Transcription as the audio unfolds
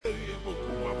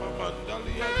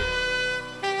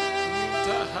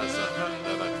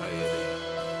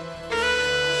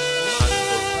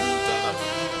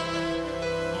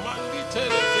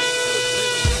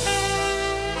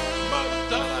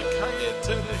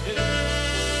Okay,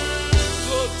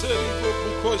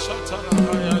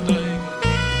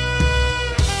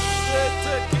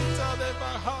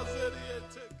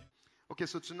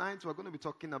 so tonight we're going to be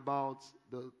talking about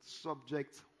the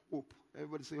subject hope.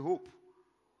 Everybody say hope.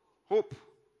 Hope.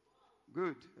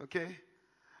 Good, okay.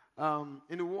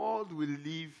 In the world we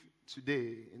live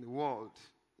today, in the world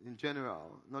in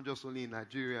general, not just only in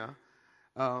Nigeria,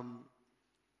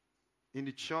 in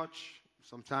the church,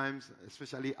 sometimes,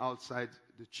 especially outside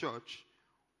the church,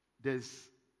 there's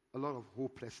a lot of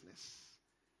hopelessness.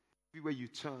 Everywhere you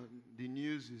turn, the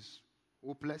news is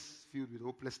hopeless, filled with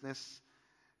hopelessness.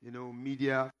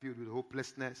 Media filled with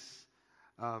hopelessness.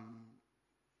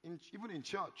 Even in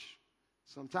church,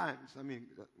 sometimes,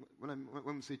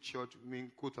 when we say church, we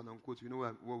mean quote and unquote, we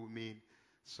know what we mean.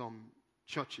 Some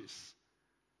churches,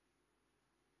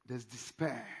 there's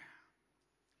despair.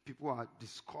 People are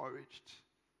discouraged.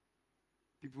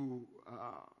 People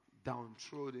are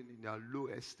downtrodden in their low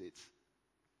estate.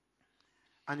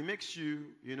 And it makes you,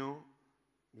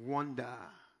 wonder.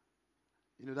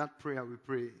 That prayer we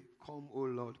pray, come, oh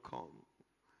Lord, come.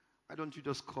 Why don't you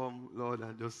just come, Lord,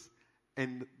 and just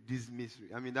end this misery?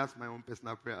 That's my own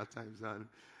personal prayer at times. And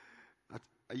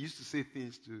I used to say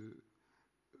things to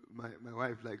my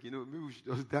wife, like, maybe we should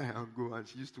just die and go. And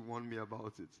she used to warn me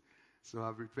about it. So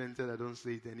I've repented. I don't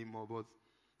say it anymore. But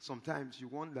sometimes you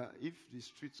wonder if the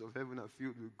streets of heaven are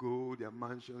filled with gold, there are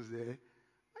mansions there.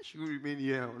 Why should we remain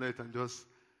here on earth and just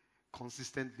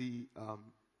consistently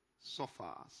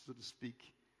suffer, so to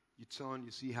speak? You turn,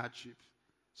 you see hardship.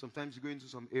 Sometimes you go into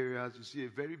some areas, you see a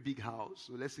very big house.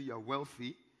 So let's say you're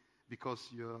wealthy because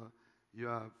you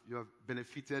have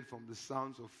benefited from the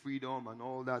sounds of freedom and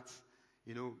all that,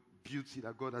 beauty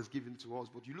that God has given to us.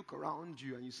 But you look around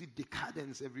you and you see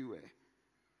decadence everywhere.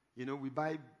 We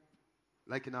buy,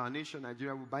 like in our nation,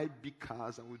 Nigeria, we buy big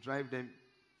cars and we drive them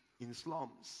in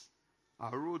slums.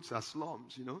 Our roads are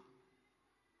slums,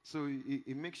 So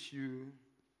it makes you,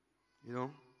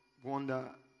 wonder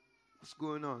what's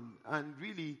going on. And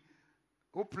really,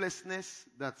 hopelessness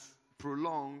that's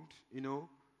prolonged,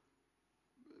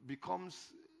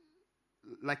 becomes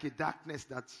like a darkness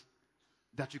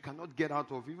that you cannot get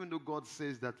out of, even though God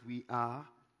says that we are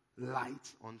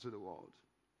light unto the world.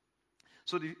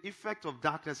 So the effect of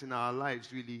darkness in our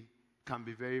lives really can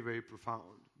be very, very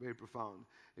profound. Very profound.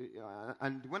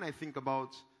 And when I think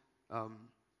about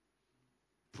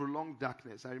prolonged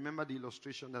darkness, I remember the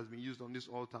illustration that's been used on this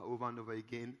altar over and over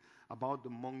again about the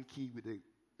monkey with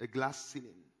a glass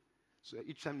ceiling. So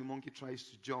each time the monkey tries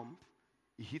to jump,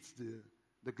 it hits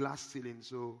the glass ceiling.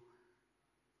 So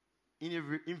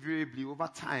invariably, over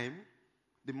time,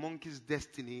 the monkey's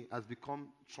destiny has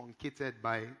become truncated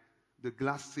by the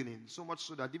glass ceiling. So much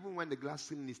so that even when the glass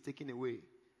ceiling is taken away,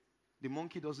 the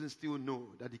monkey doesn't still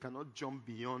know that he cannot jump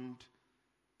beyond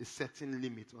a certain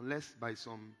limit unless by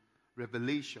some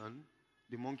revelation,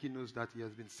 the monkey knows that he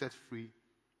has been set free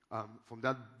from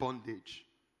that bondage.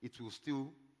 It will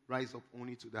still rise up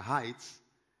only to the heights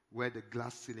where the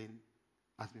glass ceiling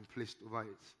has been placed over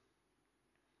it.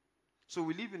 So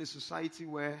we live in a society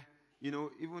where,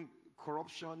 even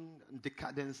corruption and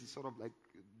decadence is sort of like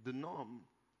the norm.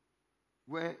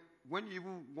 Where when you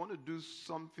even want to do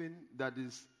something that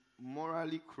is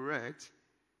morally correct,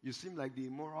 you seem like the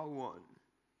immoral one.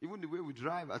 Even the way we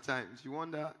drive at times, you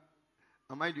wonder,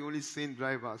 am I the only sane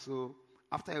driver? So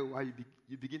after a while,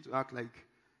 you begin to act like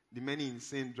the many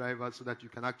insane drivers so that you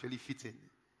can actually fit in.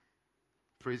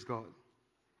 Praise God.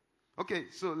 Okay,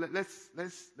 so let's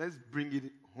bring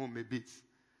it home a bit.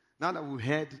 Now that we've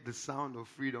heard the sound of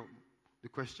freedom, the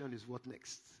question is, what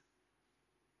next?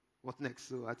 What next?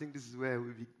 So I think this is where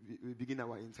we begin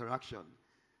our interaction.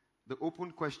 The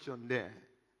open question there.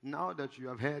 Now that you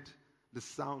have heard the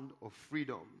sound of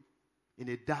freedom in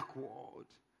a dark world,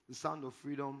 the sound of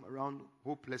freedom around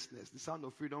hopelessness, the sound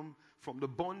of freedom from the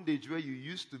bondage where you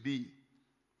used to be,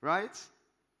 right?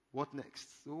 What next?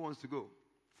 Who wants to go?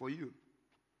 For you.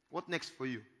 What next for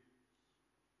you?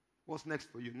 What's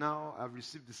next for you? Now I've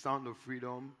received the sound of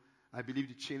freedom. I believe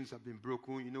the chains have been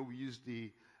broken. We use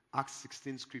the Acts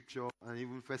 16 scripture and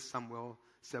even 1 Samuel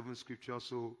 7 scripture.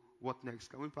 So what next?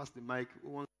 Can we pass the mic? Who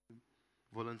wants to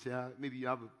volunteer? Maybe you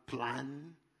have a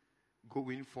plan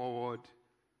going forward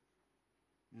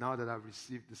now that I've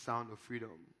received the sound of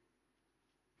freedom.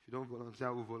 If you don't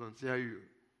volunteer, we'll volunteer you.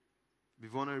 Be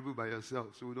vulnerable by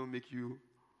yourself so we don't make you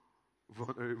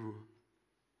vulnerable.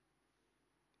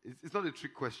 It's not a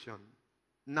trick question.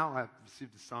 Now I've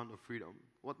received the sound of freedom.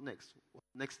 What next? What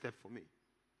next step for me?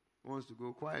 Who wants to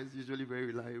go? Choir is usually very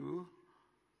reliable.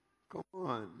 Come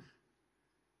on.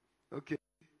 Okay.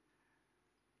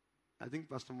 I think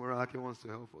Pastor Morake wants to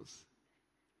help us.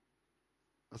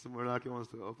 Pastor Moraki wants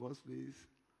to help us, please.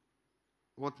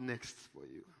 What next for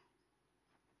you?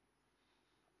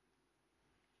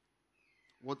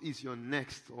 What is your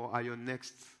next or are your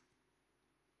next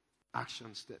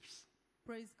action steps?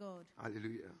 Praise God.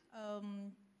 Hallelujah.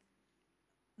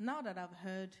 Now that I've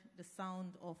heard the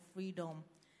sound of freedom,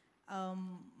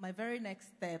 my very next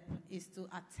step is to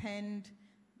attend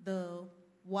the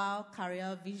WOW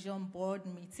Career Vision Board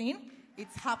meeting.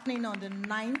 It's happening on the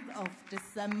 9th of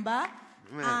December.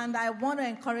 Amen. And I want to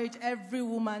encourage every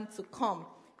woman to come.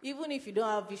 Even if you don't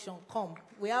have vision, come.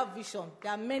 We have vision.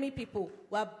 There are many people.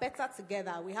 We are better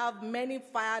together. We have many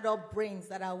fired up brains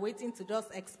that are waiting to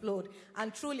just explode.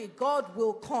 And truly, God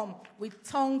will come with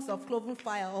tongues of cloven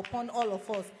fire upon all of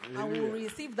us. Hallelujah. And we will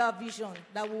receive that vision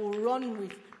that we will run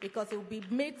with, because it will be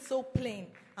made so plain.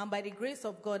 And by the grace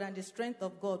of God and the strength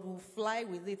of God, we'll fly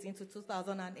with it into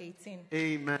 2018.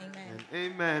 Amen. Amen.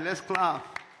 Amen. Let's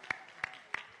clap.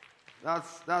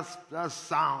 That's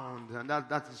sound, and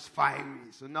that is fiery.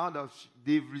 So now that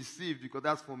they've received, because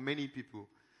that's for many people,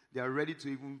 they are ready to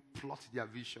even plot their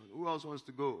vision. Who else wants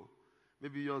to go?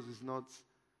 Maybe yours is not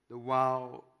the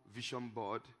WOW Vision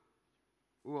Board.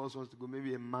 Who else wants to go?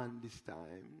 Maybe a man this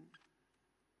time.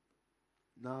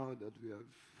 Now that we have,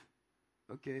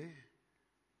 okay,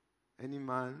 any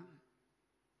man?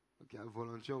 Okay, I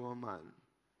volunteer one man.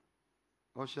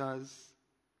 Ushers,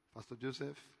 Pastor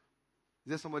Joseph. Is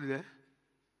there somebody there?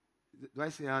 Do I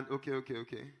see a hand? Okay.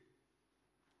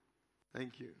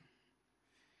 Thank you.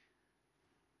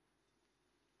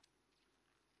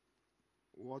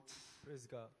 What? Praise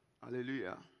God.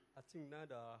 Hallelujah. I think now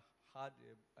that I had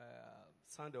a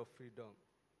sound of freedom,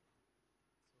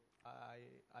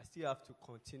 I still have to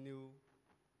continue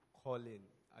calling.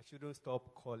 I shouldn't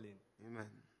stop calling. Amen.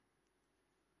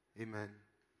 Amen.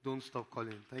 Don't stop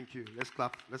calling. Thank you. Let's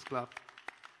clap.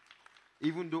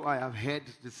 Even though I have heard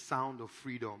the sound of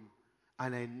freedom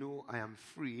and I know I am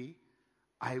free,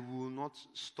 I will not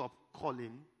stop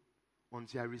calling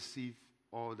until I receive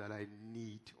all that I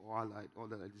need or all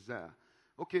that I desire.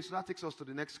 Okay, so that takes us to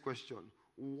the next question.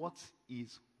 What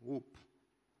is hope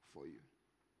for you?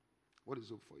 What is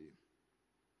hope for you?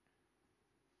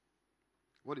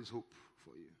 What is hope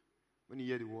for you? When you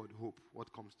hear the word hope,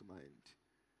 what comes to mind?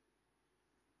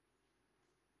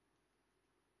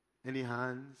 Any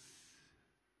hands?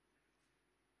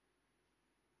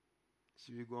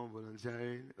 Should we go on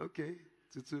volunteering? Okay,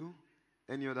 Tutu.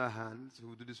 Any other hands?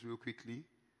 We'll do this real quickly.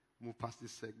 Move past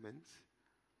this segment.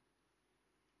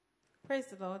 Praise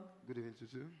the Lord. Good evening,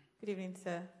 Tutu. Good evening,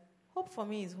 sir. Hope for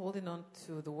me is holding on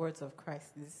to the words of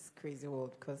Christ in this crazy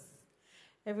world, because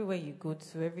everywhere you go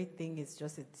to, everything is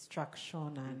just a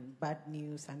distraction and bad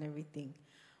news and everything.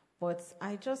 But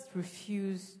I just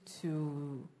refuse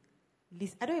to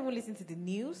listen. I don't even listen to the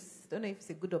news. Don't know if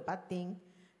it's a good or bad thing,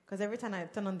 because every time I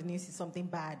turn on the news, it's something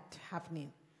bad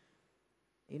happening.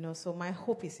 So my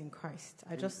hope is in Christ.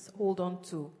 I just hold on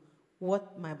to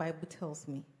what my Bible tells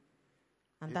me.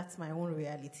 And that's my own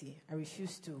reality. I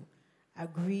refuse to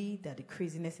agree that the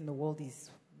craziness in the world is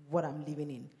what I'm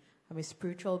living in. I'm a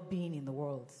spiritual being in the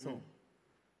world. So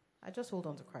I just hold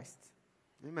on to Christ.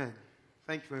 Amen.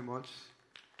 Thank you very much.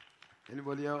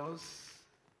 Anybody else?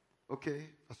 Okay,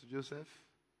 Pastor Joseph.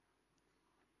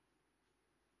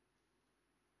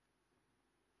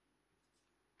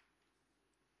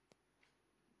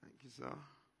 Thank you, sir.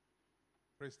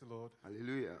 Praise the Lord.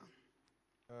 Hallelujah.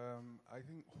 I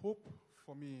think hope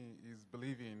for me is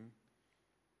believing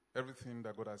everything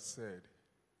that God has said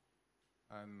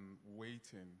and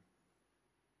waiting.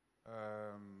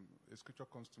 A scripture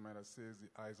comes to mind that says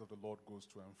the eyes of the Lord goes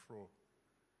to and fro,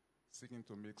 seeking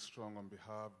to make strong on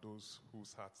behalf those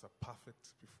whose hearts are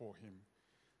perfect before him.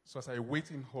 So as I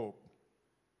wait in hope,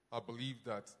 I believe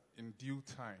that in due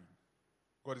time,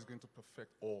 God is going to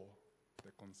perfect all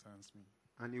that concerns me.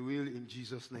 And he will in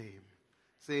Jesus' name.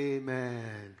 Say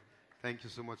amen. Thank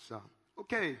you so much, sir.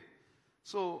 Okay,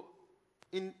 so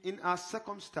in our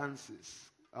circumstances,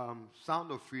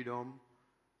 sound of freedom,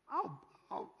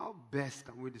 how best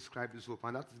can we describe this hope?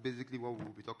 And that is basically what we'll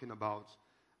be talking about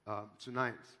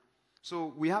tonight.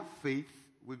 So we have faith.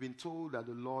 We've been told that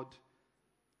the Lord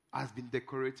has been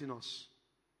decorating us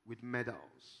with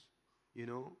medals. He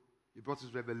brought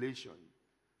his revelation.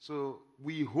 So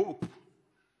we hope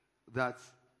that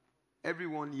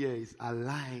everyone here is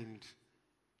aligned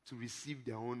to receive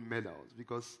their own medals,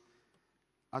 because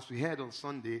as we heard on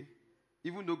Sunday,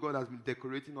 even though God has been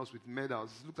decorating us with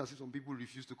medals, it looks as if some people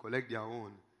refuse to collect their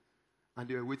own and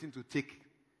they were waiting to take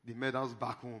the medals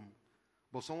back home.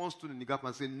 But someone stood in the gap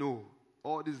and said, no,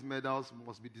 all these medals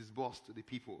must be disbursed to the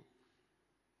people.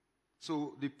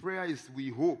 So the prayer is, we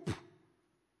hope.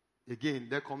 Again,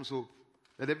 there comes hope.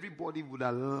 that everybody would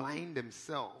align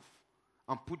themselves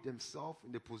and put themselves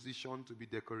in the position to be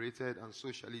decorated and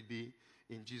so shall it be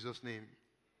in Jesus' name.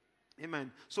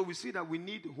 Amen. So we see that we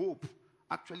need hope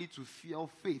actually to fuel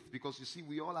faith, because you see,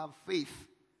 we all have faith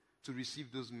to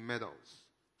receive those medals.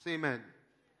 Say amen.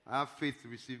 I have faith to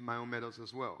receive my own medals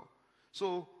as well.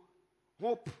 So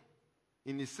hope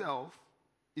in itself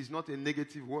is not a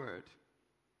negative word,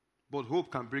 but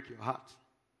hope can break your heart.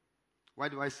 Why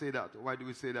do I say that? Why do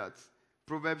we say that?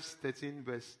 Proverbs 13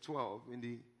 verse 12 in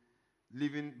the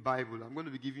Living Bible. I'm going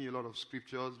to be giving you a lot of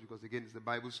scriptures because, again, it's the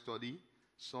Bible study.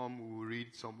 Some we will read,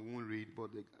 some we won't read,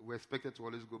 but we're expected to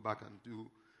always go back and do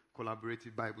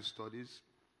collaborative Bible studies.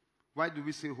 Why do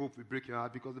we say hope will break your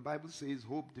heart? Because the Bible says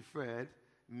hope deferred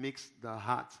makes the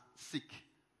heart sick.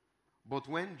 But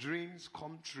when dreams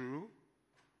come true,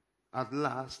 at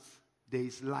last, there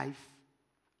is life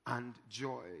and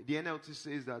joy. The NLT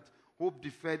says that hope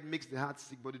deferred makes the heart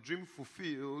sick, but the dream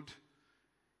fulfilled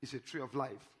is a tree of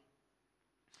life.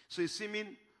 So a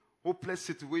seeming hopeless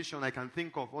situation I can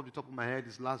think of off the top of my head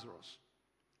is Lazarus.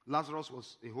 Lazarus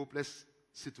was a hopeless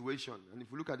situation. And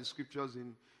if we look at the scriptures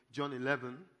in John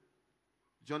 11,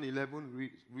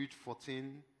 read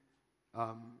 14,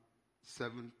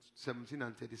 17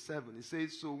 and 37. It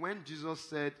says, so when Jesus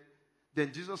said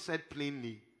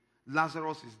plainly,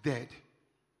 Lazarus is dead.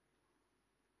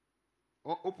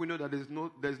 Hope we know that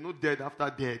there's no dead after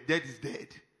dead. Dead is dead.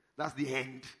 That's the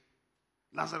end.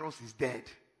 Lazarus is dead.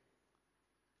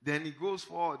 Then he goes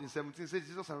forward in 17, says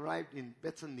Jesus arrived in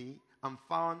Bethany and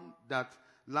found that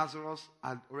Lazarus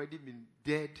had already been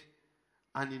dead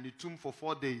and in the tomb for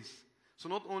 4 days. So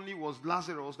not only was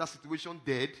Lazarus, that situation,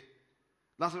 dead,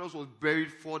 Lazarus was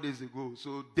buried 4 days ago.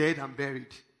 So dead and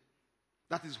buried.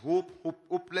 That is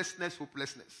hopelessness.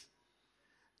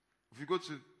 If you go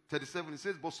to 37, it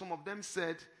says, but some of them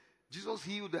said, Jesus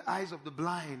healed the eyes of the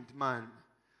blind man.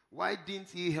 Why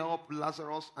didn't he help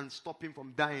Lazarus and stop him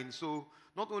from dying? So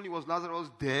not only was Lazarus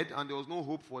dead and there was no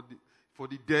hope for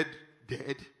the dead,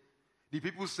 the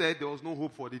people said there was no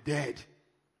hope for the dead.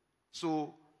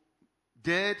 So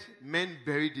dead men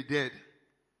buried the dead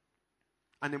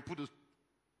and then put a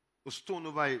stone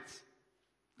over it.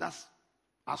 That's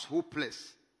as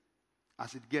hopeless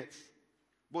as it gets.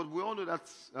 But we all know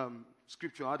that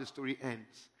scripture, how the story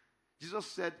ends. Jesus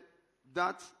said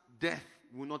that dead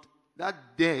will not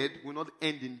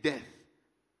end in death,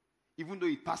 even though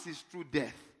it passes through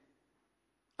death.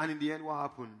 And in the end, what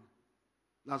happened?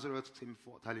 Lazarus came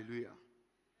forth. Hallelujah.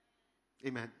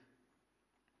 Amen.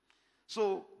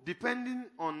 So, depending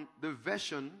on the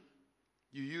version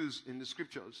you use in the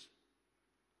scriptures,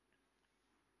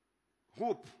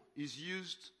 hope is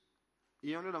used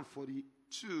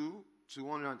 142 to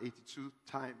 182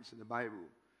 times in the Bible.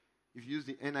 If you use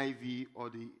the NIV or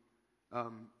the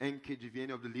NKJV,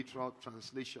 any of the literal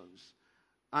translations.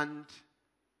 And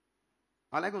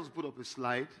I'd like us to put up a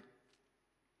slide.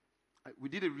 We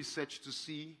did a research to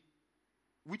see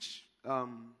which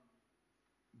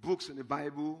books in the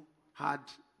Bible had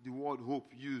the word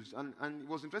hope used. And it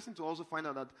was interesting to also find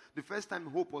out that the first time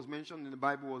hope was mentioned in the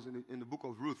Bible was in the book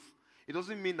of Ruth. It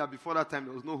doesn't mean that before that time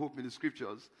there was no hope in the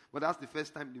scriptures, but that's the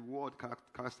first time the word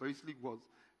characteristically was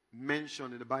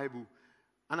mentioned in the Bible.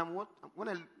 And when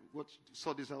I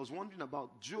saw this, I was wondering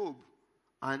about Job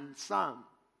and Sam.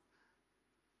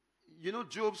 You know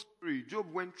Job's story.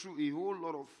 Job went through a whole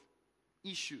lot of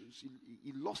issues.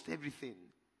 He lost everything.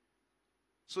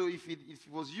 So if it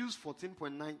was used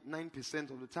 14.99%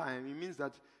 of the time, it means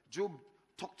that Job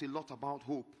talked a lot about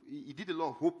hope. He did a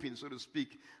lot of hoping, so to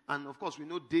speak. And of course, we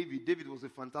know David. David was a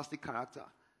fantastic character.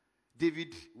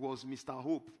 David was Mr.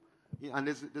 Hope. And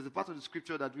there's a part of the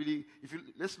scripture that really,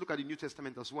 let's look at the New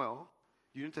Testament as well.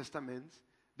 The New Testament,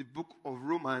 the book of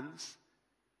Romans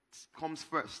comes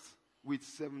first with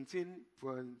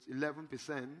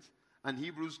 17.11%, and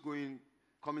Hebrews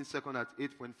coming second at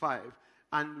 8.5%.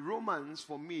 And Romans,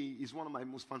 for me, is one of my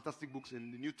most fantastic books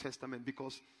in the New Testament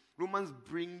because Romans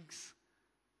brings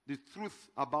the truth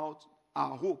about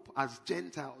our hope as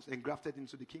Gentiles engrafted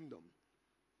into the kingdom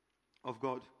of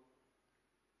God.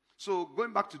 So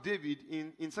going back to David,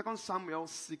 in 2 Samuel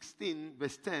 16,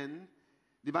 verse 10,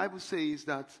 the Bible says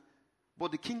that,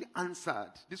 but the king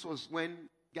answered. This was when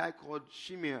a guy called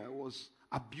Shimei was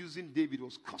abusing David,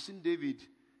 was cursing David,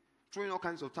 throwing all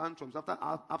kinds of tantrums. After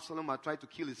Absalom had tried to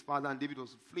kill his father and David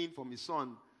was fleeing from his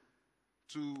son,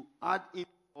 to add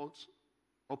insult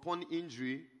upon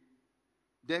injury,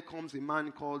 there comes a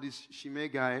man called this Shimei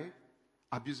guy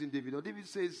abusing David. Or David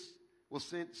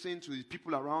was saying to the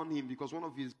people around him, because one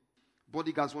of his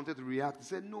bodyguards wanted to react, he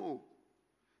said, no,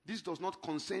 this does not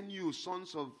concern you,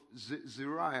 sons of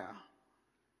Zeruiah.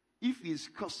 if he's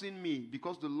cursing me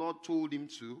because the Lord told him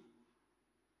to,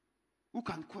 who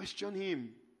can question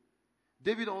him?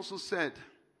 David also said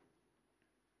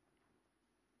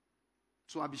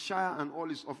to Abishai and all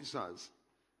his officers,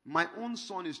 my own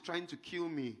son is trying to kill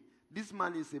me. This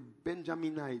man is a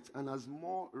Benjaminite and has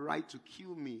more right to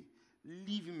kill me.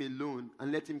 Leave him alone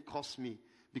and let him curse me,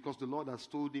 because the Lord has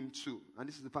told him to. And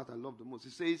this is the part I love the most. He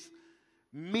says,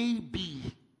 maybe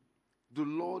the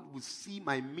Lord will see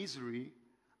my misery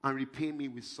and repay me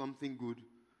with something good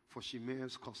for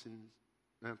Shimei's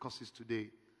curses today.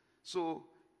 So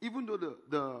even though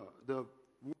the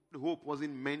word hope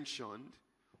wasn't mentioned,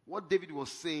 what David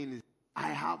was saying is, I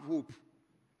have hope.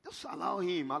 Just allow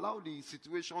the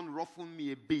situation ruffle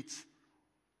me a bit.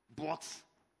 But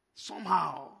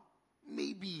somehow,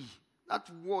 maybe, that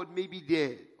word may be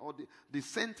there. Or the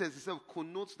sentence itself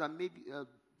connotes that maybe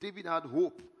David had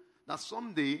hope that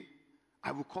someday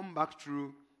I will come back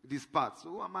through this path. So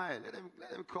who am I?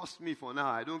 Let them curse me for now.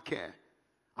 I don't care.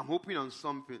 I'm hoping on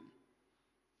something.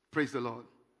 Praise the Lord.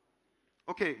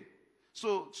 Okay,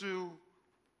 so to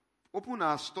open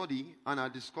our study and our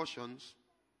discussions,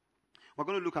 we're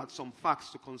going to look at some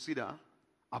facts to consider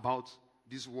about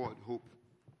this word, hope.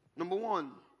 Number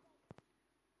one,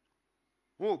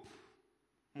 hope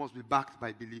must be backed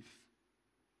by belief.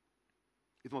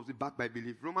 It must be backed by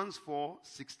belief. Romans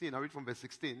 4:16, I read from verse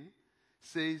 16,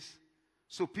 says,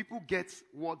 so people get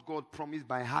what God promised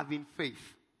by having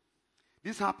faith.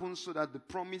 This happens so that the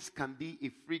promise can be a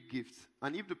free gift.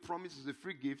 And if the promise is a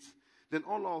free gift, then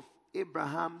all of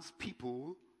Abraham's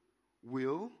people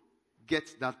will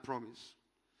get that promise.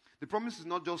 The promise is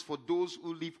not just for those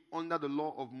who live under the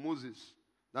law of Moses,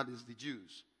 that is the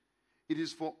Jews. It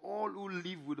is for all who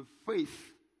live with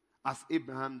faith as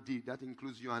Abraham did. That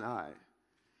includes you and I.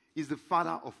 He's the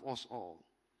father of us all.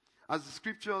 As the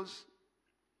scriptures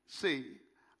say,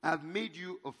 I have made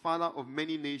you a father of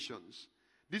many nations.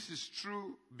 This is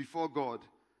true before God,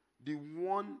 the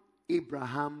one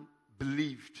Abraham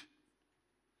believed.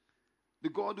 The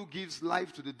God who gives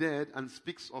life to the dead and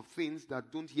speaks of things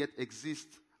that don't yet exist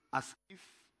as if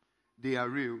they are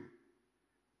real.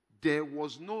 There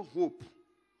was no hope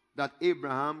that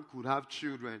Abraham could have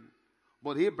children,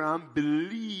 but Abraham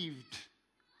believed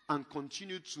and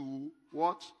continued to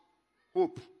what?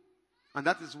 Hope. And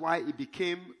that is why he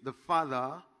became the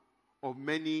father of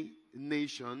many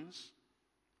nations,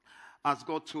 as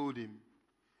God told him.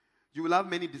 You will have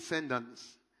many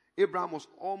descendants. Abraham was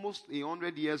almost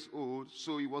 100 years old,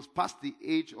 so he was past the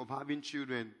age of having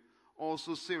children.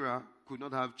 Also, Sarah could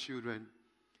not have children.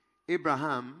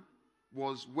 Abraham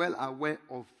was well aware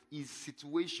of his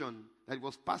situation, that he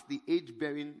was past the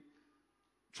age-bearing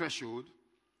threshold,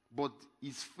 but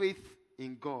his faith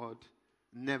in God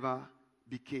never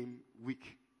became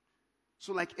weak.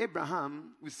 So like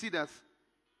Abraham, we see that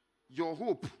your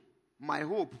hope, my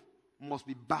hope, must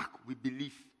be backed with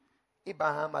belief.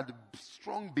 Abraham had a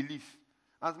strong belief.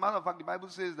 As a matter of fact, the Bible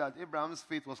says that Abraham's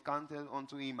faith was counted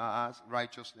unto him as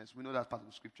righteousness. We know that part of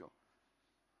the scripture.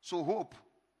 So hope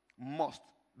must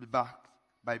be backed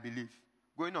by belief.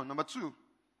 Going on. Number two.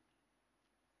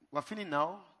 We're feeling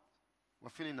now.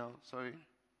 Sorry.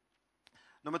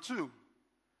 Number two.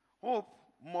 Hope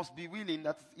must be willing,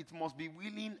 that it must be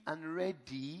willing and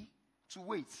ready to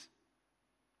wait.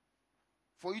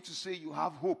 For you to say you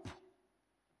have hope,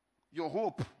 your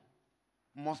hope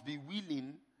must be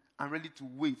willing and ready to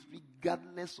wait,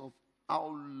 regardless of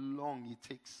how long it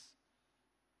takes.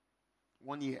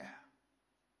 1 year,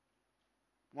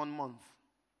 1 month,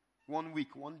 1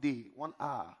 week, 1 day, 1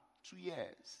 hour, 2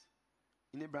 years.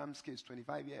 In Abraham's case,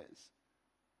 25 years.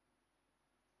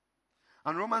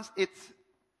 And Romans 8,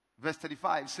 verse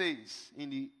 35 says, in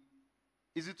the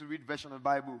easy-to-read version of the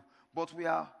Bible, but we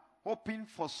are hoping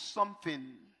for something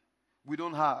we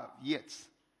don't have yet.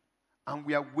 And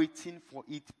we are waiting for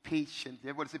it patiently.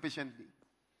 Everybody say patiently.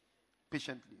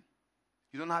 Patiently.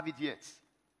 You don't have it yet,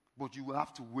 but you will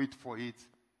have to wait for it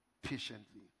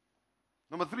patiently.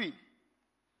 Number 3.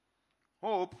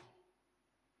 Hope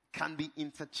can be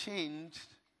interchanged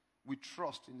with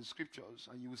trust in the scriptures.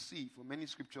 And you will see, for many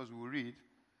scriptures we will read,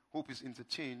 hope is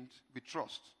interchanged with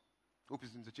trust. Hope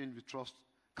is interchanged with trust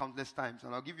countless times.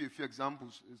 And I'll give you a few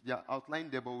examples. They are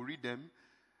outlined there, but we'll read them.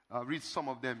 Read some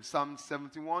of them. Psalm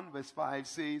 71 verse 5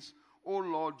 says, O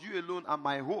Lord, you alone are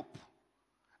my hope.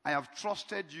 I have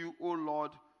trusted you, O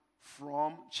Lord,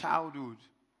 from childhood.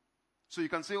 So you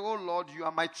can say, O Lord, you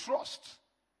are my trust.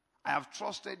 I have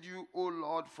trusted you, O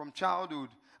Lord, from childhood.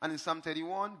 And in Psalm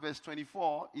 31 verse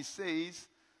 24, it says,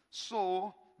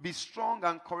 so be strong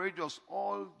and courageous,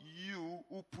 all you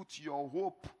who put your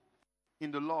hope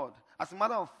in the Lord. As a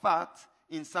matter of fact,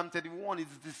 in Psalm 31,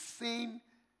 it's the same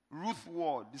root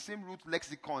word, the same root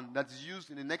lexicon that is used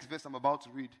in the next verse I'm about to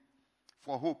read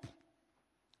for hope.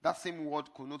 That same word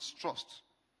connotes trust.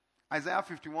 Isaiah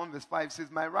 51 verse 5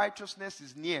 says, my righteousness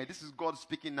is near. This is God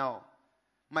speaking now.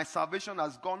 My salvation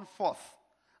has gone forth,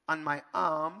 and my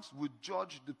arms will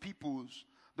judge the peoples.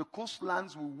 The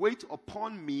coastlands will wait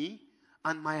upon me,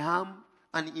 and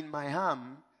in my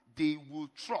hand they will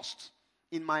trust.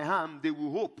 In my hand they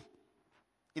will hope.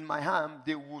 In my hand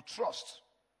they will trust.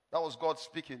 That was God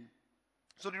speaking.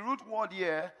 So the root word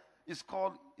here is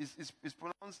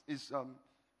pronounced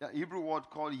a Hebrew word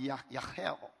called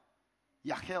yachel.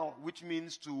 Yachel, which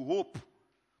means to hope,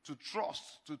 to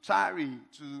trust, to tarry,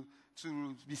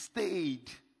 to be stayed,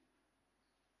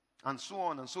 and so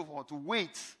on and so forth, to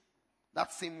wait.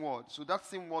 That same word. So that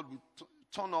same word will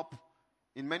turn up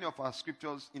in many of our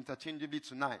scriptures interchangeably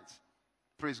tonight.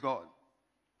 Praise God.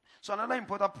 So another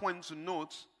important point to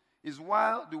note is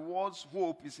while the word's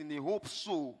hope is in a hope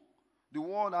so, the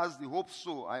word has the hope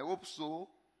so. I hope so,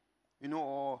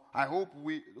 or I hope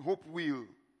will,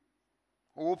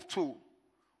 or hope to.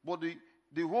 But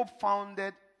the hope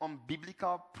founded on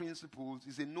biblical principles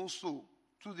is a no so.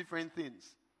 Two different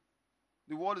things.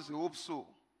 The word is a hope so.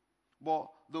 But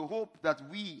the hope that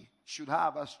we should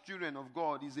have as children of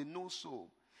God is a no so.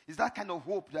 It's that kind of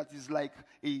hope that is like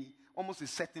almost a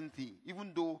certainty,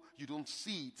 even though you don't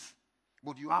see it.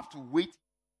 But you have to wait.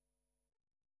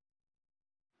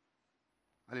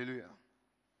 Hallelujah.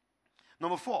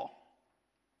 Number 4.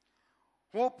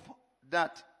 Hope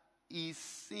that is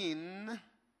seen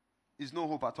is no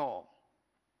hope at all.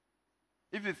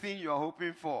 If the thing you are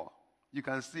hoping for, you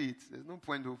can see it, there's no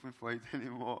point hoping for it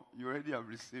anymore. You already have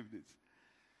received it.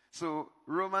 So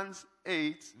Romans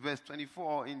 8 verse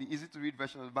 24 in the easy to read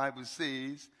version of the Bible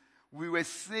says, we were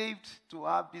saved to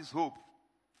have this hope.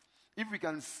 If we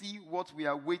can see what we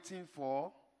are waiting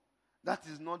for, that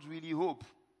is not really hope.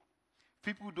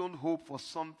 People don't hope for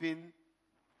something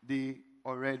they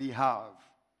already have.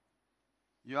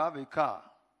 You have a car,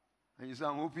 and you say,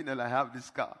 I'm hoping that I have this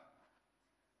car.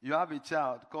 You have a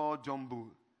child called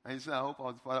Jumbo, and you say, I hope I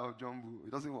was the father of Jumbo.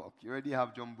 It doesn't work. You already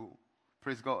have Jumbo.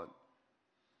 Praise God.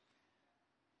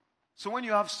 So when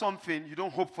you have something, you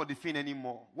don't hope for the thing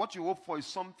anymore. What you hope for is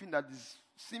something that is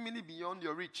seemingly beyond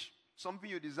your reach.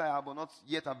 Something you desire but not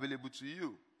yet available to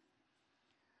you.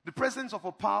 The presence of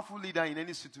a powerful leader in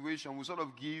any situation will sort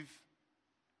of give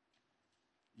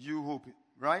you hope.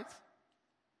 Right?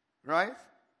 Right?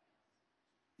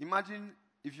 Imagine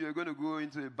if you're going to go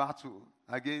into a battle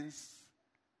against,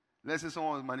 let's say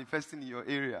someone was manifesting in your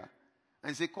area, and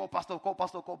you say, call pastor,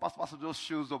 pastor just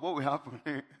shows up. What will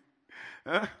happen?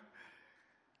 Huh?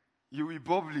 You will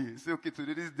bubbly. Say, okay,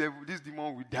 today this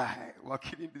demon will die. We're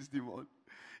killing this demon.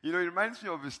 It reminds me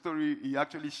of a story he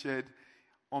actually shared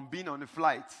on being on a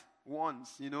flight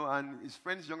once, and his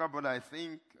friend's younger brother, I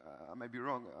think, I might be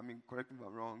wrong, correct me if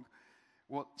I'm wrong,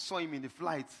 saw him in the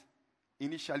flight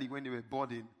initially when they were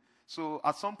boarding. So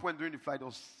at some point during the flight, there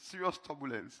was serious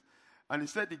turbulence. And he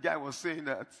said the guy was saying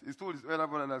that, he told his elder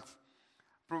brother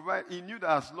that he knew that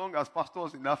as long as pastor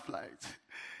was in that flight,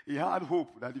 he had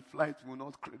hope that the plane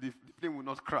will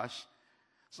not crash.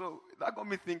 So that got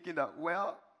me thinking that,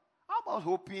 well, how about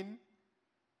hoping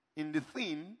in the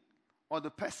thing or the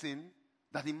person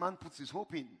that the man puts his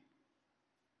hope in?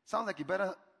 Sounds like a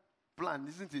better plan,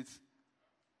 isn't it?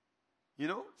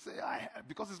 Say,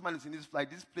 because this man is in this flight,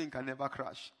 this plane can never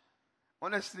crash.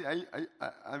 Honestly,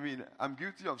 I'm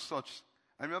guilty of such.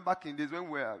 I remember back in days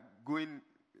when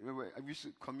I used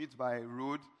to commute by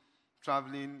road,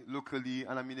 traveling locally,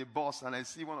 and I'm in a bus, and I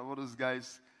see one of all those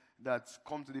guys that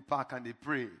come to the park and they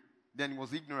pray. Then it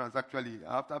was ignorance, actually.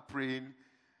 After praying,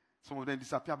 some of them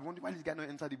disappear. I wonder why this guy not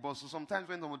enter the bus. So sometimes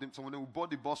when some of them will board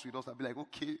the bus with us, I'll be like,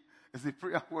 okay, there's a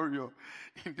prayer warrior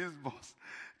in this bus.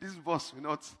 This bus will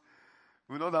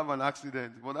not have an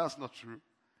accident. But that's not true.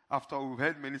 After we've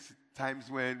heard many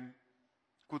times when,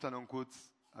 quote and unquote,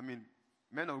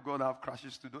 men of God have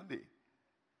crashes too, don't they?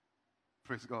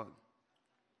 Praise God.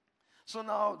 So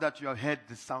now that you have heard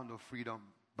the sound of freedom,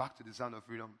 back to the sound of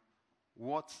freedom,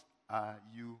 what are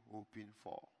you hoping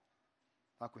for?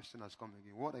 That question has come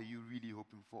again. What are you really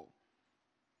hoping for?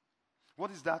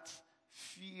 What is that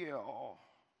fear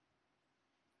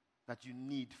that you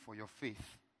need for your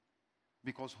faith?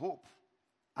 Because hope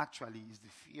actually is the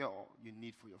fear you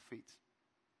need for your faith.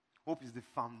 Hope is the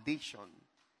foundation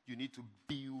you need to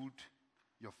build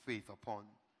your faith upon.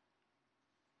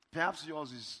 Perhaps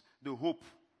yours is the hope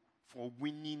for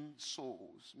winning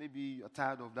souls. Maybe you're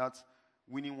tired of that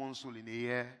winning one soul in a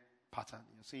year pattern.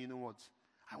 You're saying, you know what?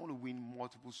 I want to win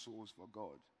multiple souls for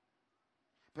God.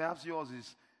 Perhaps yours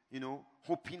is,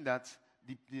 hoping that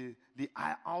the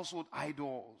household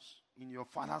idols in your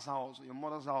father's house or your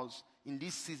mother's house in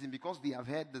this season, because they have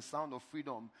heard the sound of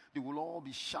freedom, they will all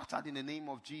be shattered in the name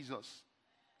of Jesus.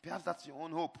 Perhaps that's your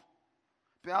own hope.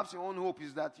 Perhaps your own hope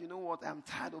is that, you know what, I'm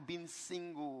tired of being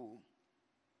single.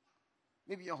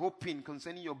 Maybe you're hoping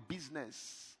concerning your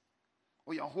business,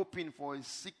 or you're hoping for a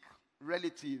sick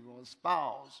relative or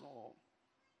spouse or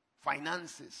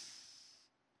finances.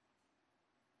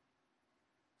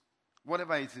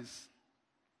 Whatever it is.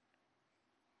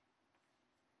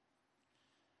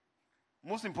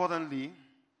 Most importantly,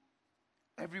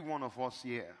 every one of us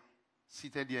here,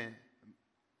 seated here,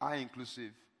 I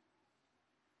inclusive,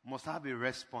 must have a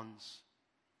response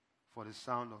for the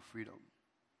sound of freedom.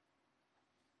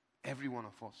 Every one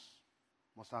of us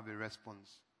must have a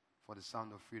response for the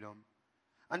sound of freedom.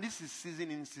 And this is season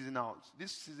in, season out.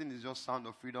 This season is just sound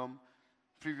of freedom.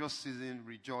 Previous season,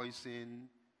 rejoicing.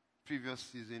 Previous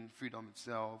season, freedom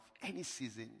itself. Any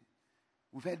season.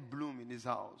 We've had bloom in this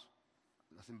house.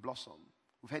 That's in blossom.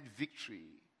 We've had victory.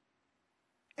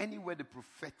 Anywhere the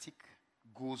prophetic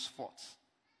goes forth.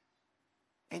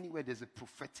 Anywhere there's a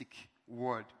prophetic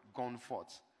word gone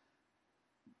forth.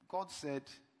 God said,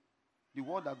 the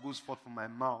word that goes forth from my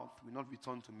mouth will not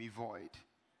return to me void.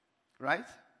 Right?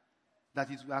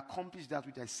 That it will accomplish that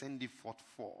which I send it forth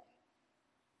for.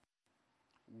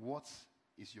 What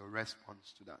is your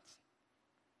response to that?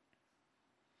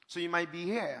 So you might be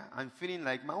here and feeling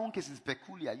like my own case is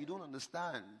peculiar. You don't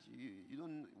understand. You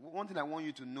don't. One thing I want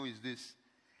you to know is this.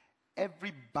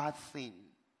 Every bad thing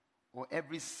or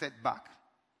every setback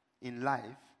in life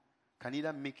can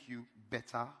either make you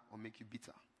better or make you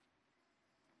bitter.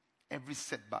 Every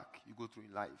setback you go through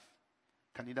in life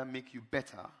can either make you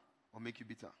better or make you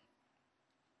bitter.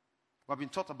 We've been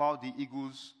taught about the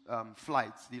eagle's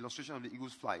flight, the illustration of the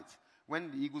eagle's flight. When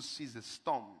the eagle sees a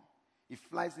storm, it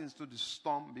flies into the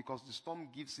storm because the storm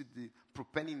gives it the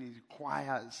propelling it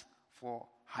requires for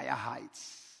higher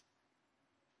heights.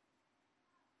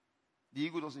 The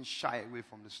eagle doesn't shy away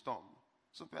from the storm.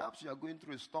 So perhaps you are going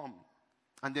through a storm,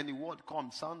 and then the word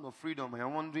comes, sound of freedom, and you're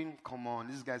wondering, come on,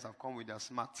 these guys have come with their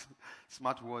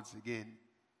smart words again.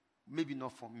 Maybe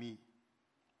not for me.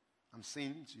 I'm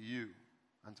saying to you,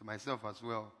 and to myself as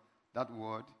well, that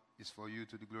word is for you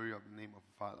to the glory of the name of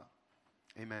the Father.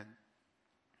 Amen.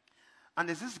 And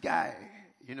there's this guy,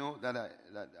 that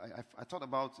I thought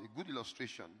about a good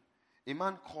illustration. A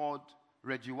man called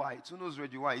Reggie White. Who knows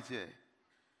Reggie White here?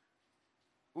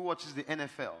 Who watches the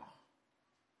NFL?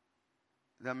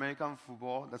 The American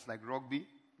football, that's like rugby.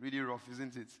 Really rough,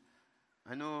 isn't it?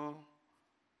 I know.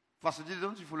 Pastor J,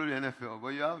 don't you follow the NFL? But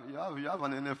you have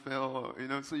an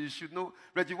NFL, so you should know.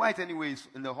 Reggie White, anyway, is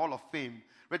in the Hall of Fame.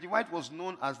 Reggie White was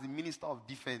known as the Minister of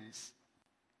Defense.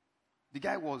 The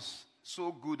guy was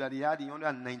so good that he had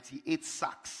 198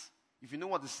 sacks. If you know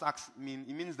what the sacks mean,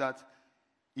 it means that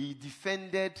he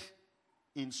defended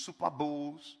in Super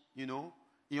Bowls,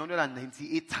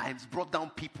 198 times, brought down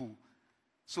people.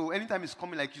 So anytime he's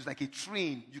coming like you, it's like a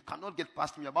train. You cannot get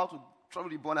past him. You're about to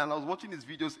travel the ball. And I was watching his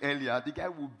videos earlier. The guy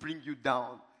will bring you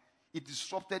down. It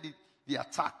disrupted the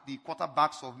attack, the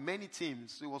quarterbacks of many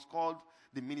teams. So he was called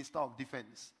the Minister of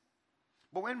Defense.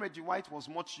 But when Reggie White was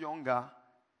much younger,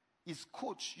 his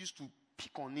coach used to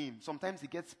pick on him. Sometimes he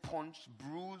gets punched,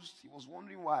 bruised. He was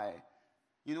wondering why.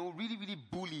 Really, really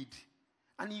bullied.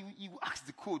 And he asked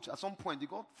the coach at some point. He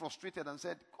got frustrated and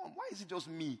said, "Come, why is it just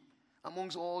me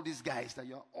amongst all these guys that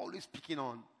you're always picking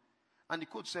on?" And the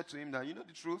coach said to him that, "You know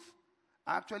the truth?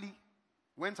 I actually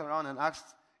went around and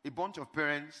asked a bunch of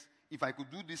parents if I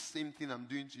could do this same thing I'm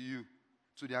doing to you,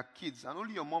 to their kids. And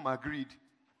only your mom agreed."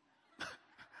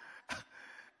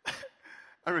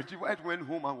 And Reggie White went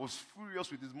home and was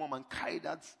furious with his mom and carried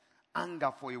that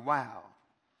anger for a while.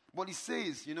 But he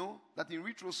says, that in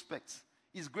retrospect,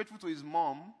 he's grateful to his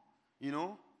mom,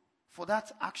 for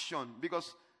that action.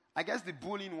 Because I guess the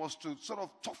bullying was to sort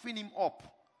of toughen him up.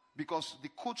 Because the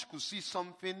coach could see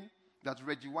something that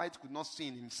Reggie White could not see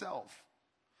in himself.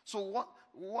 So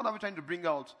what are we trying to bring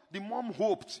out? The mom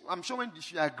hoped. I'm sure when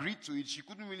she agreed to it, she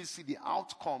couldn't really see the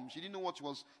outcome. She didn't know what she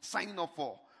was signing up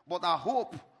for. But her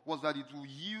hope was that it would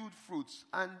yield fruits.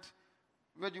 And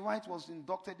Reggie White was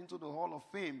inducted into the Hall of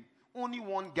Fame. Only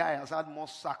one guy has had more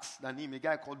sacks than him, a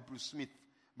guy called Bruce Smith,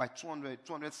 by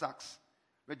 200 sacks.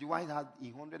 Reggie White had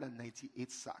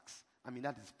 198 sacks. I mean,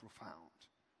 that is profound.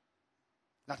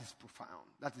 That is profound.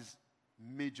 That is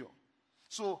major.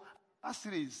 So,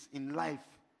 adversaries in life,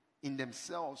 in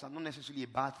themselves, are not necessarily a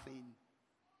bad thing.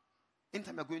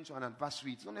 Anytime you're going to an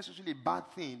adversary, it's not necessarily a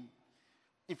bad thing.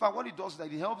 In fact, what it does is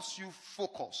that it helps you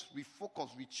focus, refocus,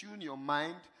 retune your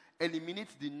mind,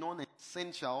 eliminate the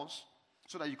non-essentials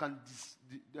so that you can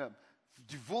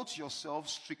devote yourself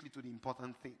strictly to the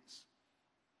important things.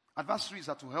 Adversaries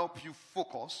are to help you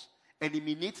focus,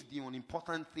 eliminate the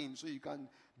unimportant things so you can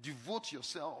devote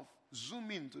yourself,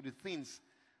 zoom in to the things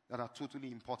that are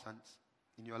totally important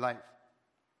in your life.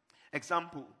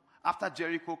 Example, after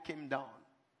Jericho came down,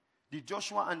 did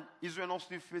Joshua and Israel not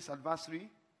still face adversary?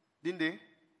 Didn't they?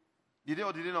 Did they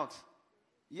or did they not?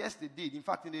 Yes, they did. In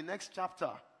fact, in the next chapter,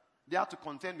 they had to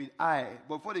contend with Ai.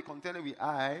 But before they contended with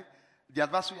Ai, the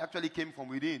adversary actually came from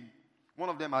within. One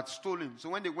of them had stolen. So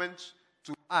when they went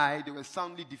to Ai, they were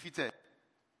soundly defeated.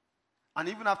 And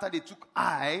even after they took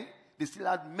Ai, they still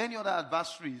had many other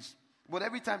adversaries. But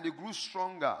every time they grew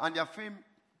stronger and their fame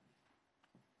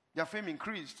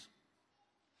increased.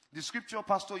 The scripture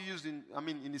pastor used in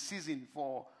the season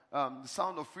for the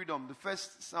Sound of Freedom, the 1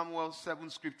 Samuel 7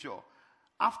 scripture.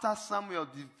 After Samuel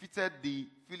defeated the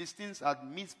Philistines at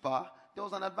Mizpah, there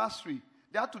was an adversary.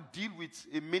 They had to deal with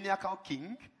a maniacal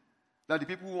king that the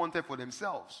people wanted for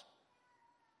themselves.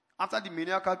 After the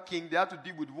maniacal king, they had to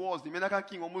deal with wars. The maniacal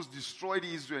king almost destroyed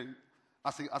Israel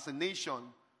as a nation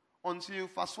until,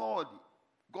 fast forward,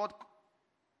 God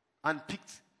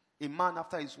handpicked a man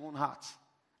after his own heart.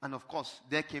 And of course,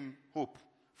 there came hope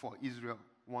for Israel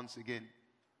once again.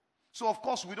 So of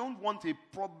course, we don't want a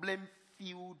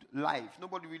problem-filled life.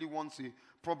 Nobody really wants a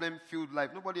problem-filled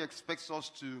life. Nobody expects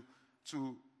us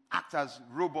to act as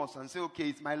robots and say, okay,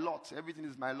 it's my lot. Everything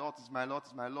is my lot, it's my lot,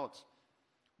 it's my lot.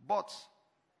 But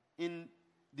in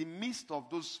the midst of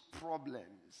those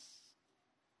problems,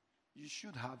 you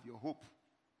should have your hope.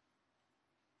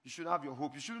 You should have your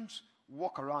hope. You shouldn't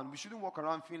walk around. We shouldn't walk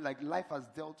around feeling like life has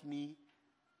dealt me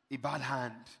a bad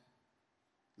hand.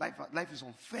 Life is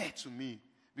unfair to me.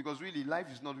 Because really, life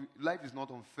is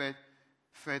not unfair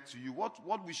to you.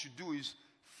 What we should do is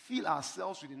fill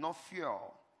ourselves with enough fear.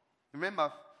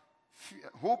 Remember,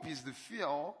 hope is the fear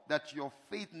that your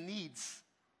faith needs.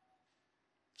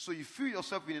 So you fill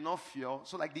yourself with enough fear.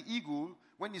 So like the eagle,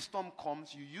 when the storm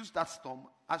comes, you use that storm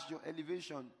as your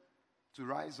elevation to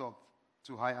rise up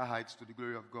to higher heights to the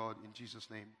glory of God in Jesus'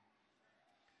 name.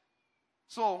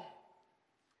 So,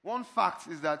 one fact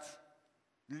is that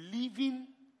living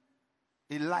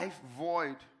a life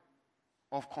void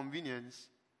of convenience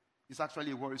is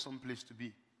actually a worrisome place to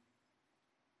be.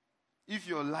 If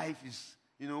your life is,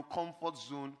 comfort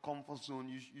zone,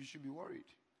 you should be worried.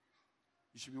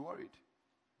 You should be worried.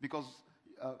 Because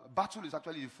battle is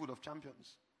actually the food of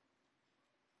champions.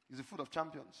 It's the food of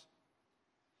champions.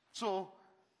 So,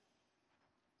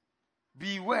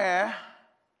 beware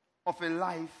of a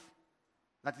life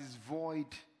that is void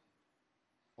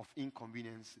of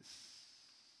inconveniences.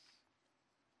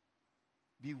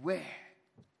 Beware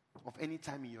of any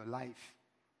time in your life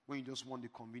when you just want the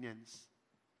convenience.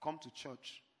 Come to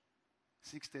church,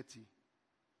 6:30.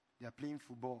 They are playing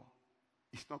football.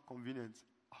 It's not convenient.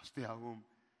 I'll stay at home.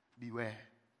 Beware.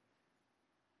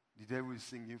 The devil is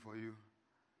singing for you.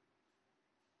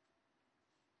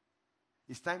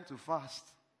 It's time to fast.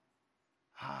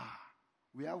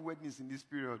 We have weddings in this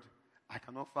period. I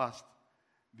cannot fast.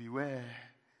 Beware.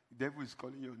 The devil is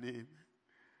calling your name.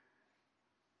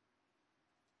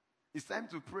 It's time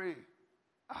to pray.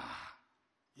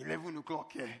 11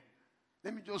 o'clock here.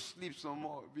 Let me just sleep some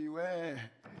more.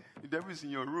 Beware. The devil is in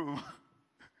your room.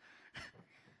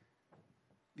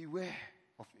 Beware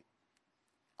of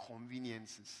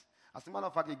conveniences. As a matter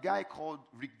of fact, a guy called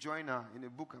Rick Joyner, in a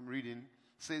book I'm reading,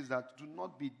 says that do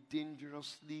not be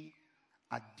dangerously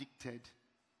addicted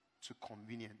to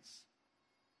convenience.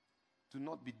 Do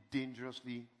not be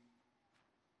dangerously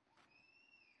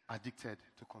addicted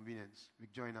to convenience.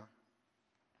 Rick Joyner.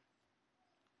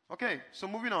 Okay, so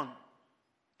moving on.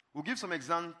 We'll give some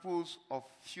examples of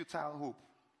futile hope.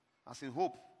 As in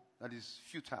hope that is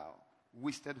futile,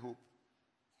 wasted hope.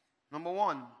 Number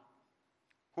one,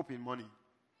 hope in money.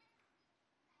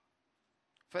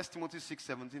 1 Timothy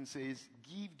 6:17 says,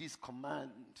 give this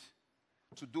command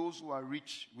to those who are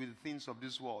rich with the things of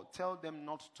this world. Tell them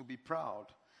not to be proud.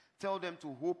 Tell them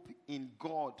to hope in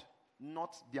God,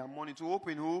 not their money. To hope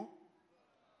in who?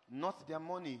 Not their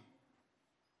money.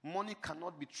 Money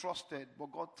cannot be trusted,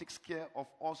 but God takes care of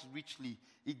us richly.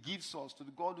 He gives us to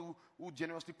the God who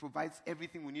generously provides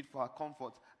everything we need for our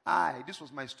comfort. This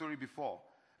was my story before.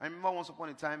 I remember once upon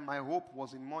a time, my hope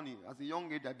was in money. At a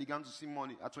young age, I began to see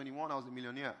money. At 21, I was a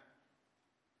millionaire.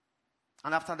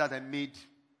 And after that, I made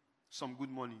some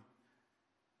good money.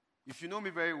 If you know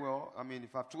me very well,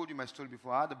 if I've told you my story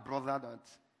before, I had a brother that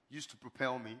used to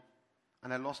propel me,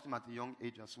 and I lost him at a young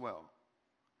age as well.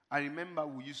 I remember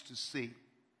we used to say,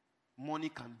 money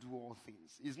can do all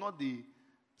things. It's not the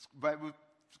Bible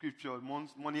scripture,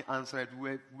 money answered.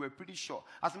 We were pretty sure.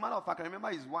 As a matter of fact, I remember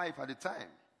his wife at the time.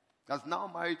 that's now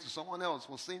married to someone else,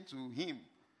 was saying to him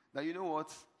that, you know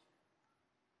what?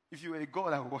 If you were a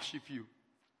God, I would worship you.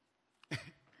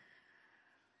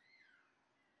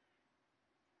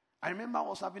 I remember I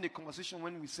was having a conversation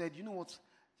when we said, you know what?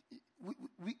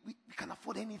 We can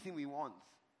afford anything we want.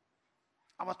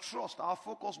 Our trust, our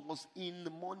focus was in the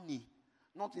money,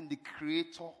 not in the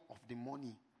creator of the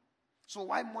money. So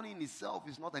why money in itself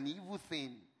is not an evil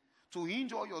thing, to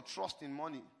hinge all your trust in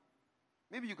money.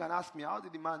 Maybe you can ask me, how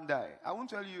did the man die? I won't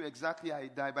tell you exactly how he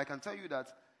died, but I can tell you that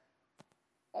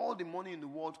all the money in the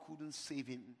world couldn't save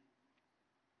him.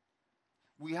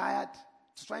 We hired,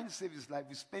 trying to save his life,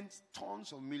 we spent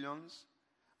tons of millions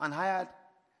and hired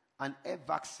an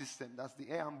evac system, that's the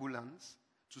air ambulance,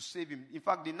 to save him. In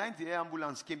fact, the night the air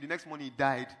ambulance came, the next morning he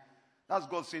died. That's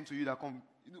God saying to you that, come,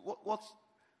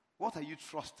 what are you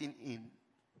trusting in?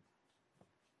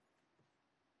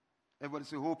 Everybody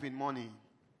say, hope in money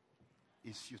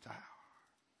is futile.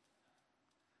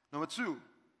 Number 2,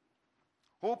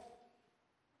 hope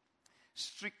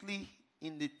strictly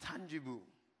in the tangible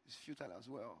is futile as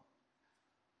well.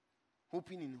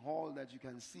 Hoping in all that you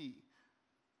can see,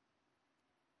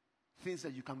 things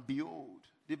that you can behold.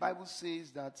 The Bible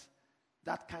says that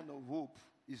that kind of hope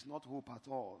is not hope at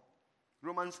all.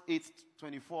 Romans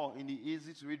 8:24 in the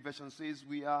easy to read version says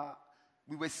we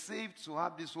were saved to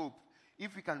have this hope.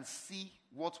 If we can see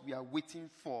what we are waiting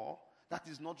for, that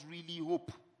is not really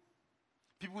hope.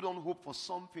 People don't hope for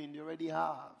something they already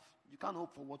have. You can't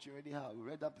hope for what you already have. We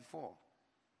read that before.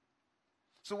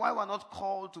 So why we're not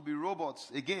called to be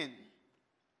robots again,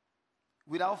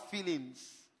 without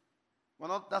feelings?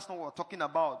 That's not what we're talking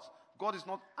about. God is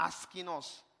not asking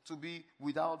us to be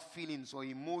without feelings or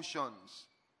emotions.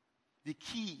 The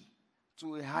key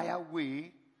to a higher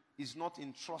way is not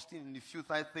in trusting in the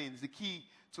futile things. The key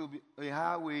to a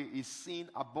higher way is seeing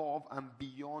above and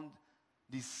beyond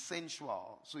the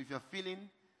sensual. So if you're feeling,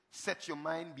 set your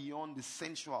mind beyond the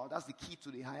sensual. That's the key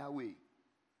to the higher way.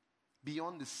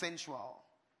 Beyond the sensual.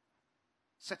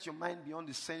 Set your mind beyond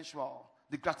the sensual.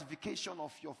 The gratification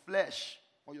of your flesh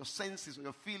or your senses or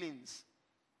your feelings.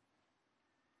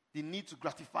 The need to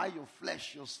gratify your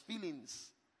flesh, your feelings.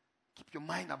 Keep your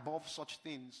mind above such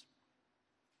things.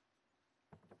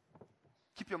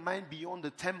 Keep your mind beyond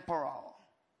the temporal.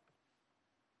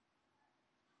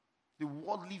 The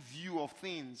worldly view of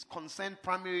things, concerned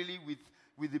primarily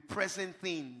with the present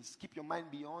things. Keep your mind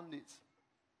beyond it.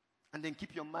 And then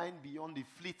keep your mind beyond the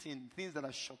fleeting, things that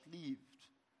are short-lived.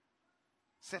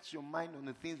 Set your mind on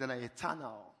the things that are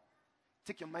eternal.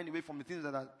 Take your mind away from the things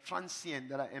that are transient,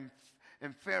 that are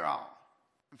ephemeral.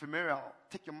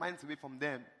 Take your minds away from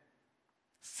them.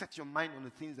 Set your mind on the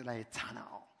things that are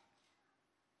eternal.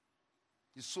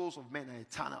 The souls of men are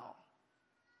eternal.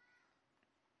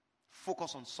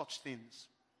 Focus on such things.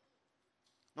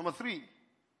 Number 3,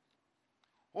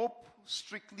 hope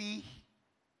strictly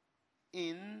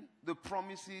in the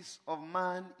promises of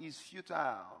man is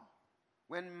futile.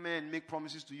 When men make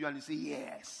promises to you and you say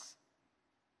yes,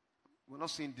 we're not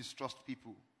saying distrust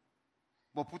people,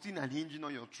 but putting and hinging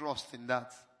on your trust in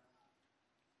that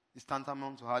is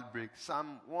tantamount to heartbreak.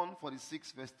 Psalm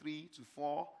 146 verse 3 to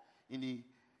 4 in the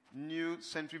New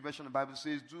Century Version of the Bible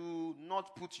says, do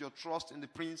not put your trust in the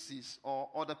princes or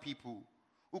other people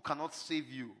who cannot save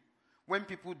you. When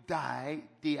people die,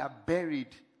 they are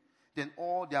buried. Then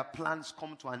all their plans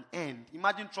come to an end.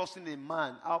 Imagine trusting a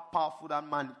man, how powerful that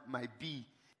man might be.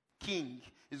 King,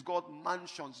 he's got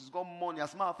mansions, he's got money.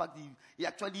 As a matter of fact, he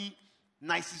actually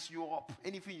nices you up,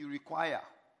 anything you require.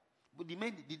 But the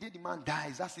day the man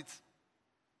dies, that's it.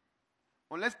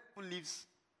 Unless he leaves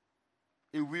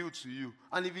a will to you.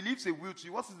 And if he leaves a will to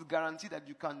you, what is the guarantee that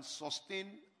you can sustain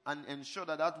and ensure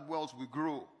that that wealth will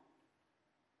grow?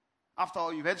 After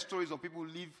all, you've heard stories of people who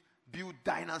build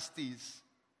dynasties,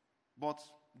 but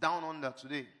down under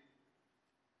today.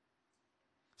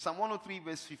 Psalm 103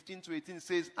 verse 15 to 18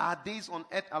 says, our days on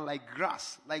earth are like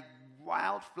grass, like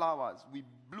wild flowers. We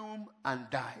bloom and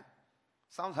die.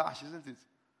 Sounds harsh, isn't it?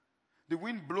 The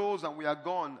wind blows and we are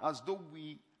gone, as though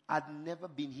we had never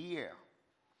been here.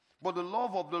 But the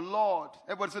love of the Lord,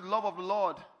 everybody said the love of the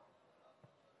Lord,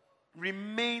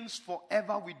 remains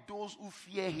forever with those who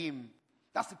fear him.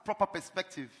 That's the proper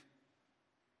perspective.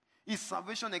 His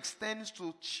salvation extends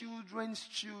to children's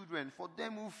children, for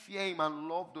them who fear him and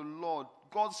love the Lord.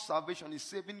 God's salvation, his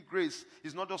saving grace,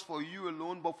 is not just for you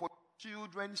alone, but for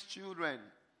children's children,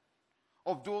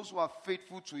 of those who are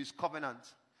faithful to his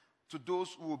covenant, to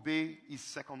those who obey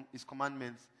his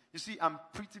commandments. You see, I'm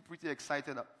pretty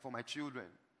excited for my children.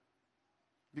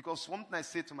 Because one thing I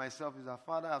say to myself is that,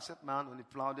 Father, I've set my hand on the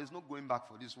plow. There's no going back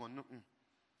for this one.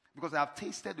 Because I have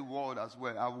tasted the world as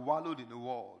well. I've wallowed in the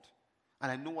world.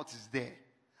 and I know what is there.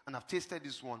 And I've tasted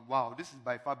this one. Wow, this is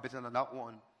by far better than that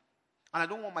one. And I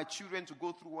don't want my children to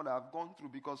go through what I've gone through,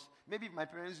 because maybe if my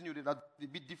parents knew that a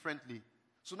bit differently.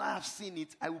 So now I've seen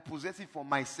it, I will possess it for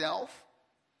myself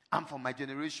and for my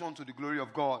generation to the glory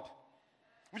of God.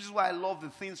 Which is why I love the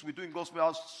things we do in Gospel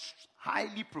House.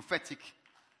 Highly prophetic.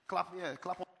 Clap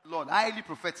on the Lord. Highly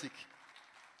prophetic.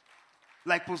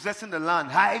 Like possessing the land.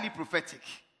 Highly prophetic.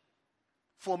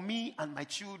 For me and my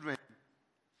children.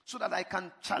 So that I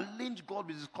can challenge God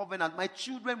with his covenant. My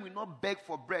children will not beg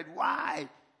for bread. Why?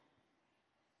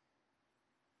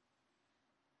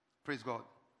 Praise God.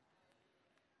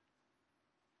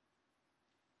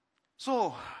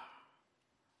 So,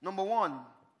 number one,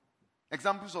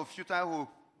 examples of futile hope.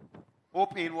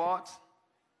 Hope in what?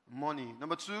 Money.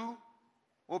 Number two,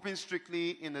 hoping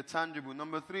strictly in the tangible.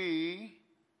 Number three,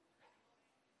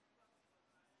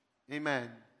 amen.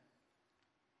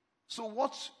 So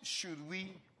what should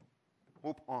we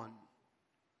hope on?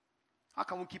 How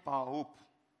can we keep our hope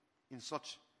in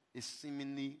such a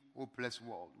seemingly hopeless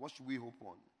world? What should we hope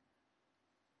on?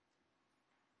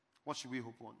 What should we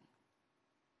hope on?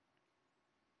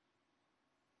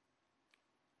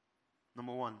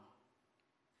 Number one,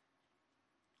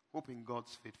 hope in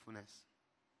God's faithfulness.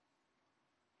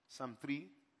 Psalm 3,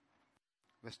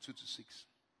 verse 2 to 6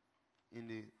 in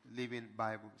the Living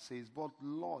Bible says, "But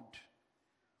Lord,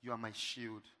 you are my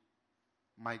shield,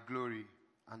 my glory,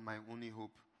 and my only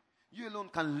hope. You alone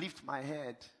can lift my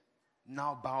head,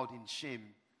 now bowed in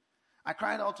shame. I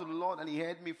cried out to the Lord, and he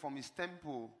heard me from his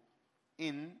temple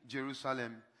in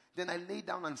Jerusalem. Then I lay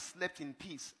down and slept in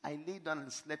peace." I lay down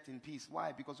and slept in peace.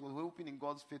 Why? Because he was hoping in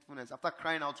God's faithfulness. After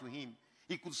crying out to him,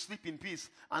 he could sleep in peace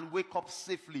and wake up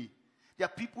safely. There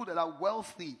are people that are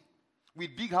wealthy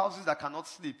with big houses that cannot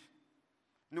sleep.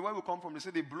 You know where we come from? They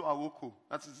say they blow awoko.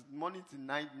 That is morning to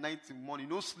night, night to morning.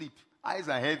 No sleep. Eyes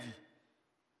are heavy.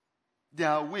 They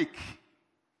are awake.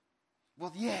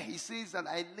 But yeah, he says that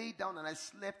I lay down and I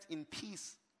slept in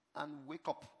peace and wake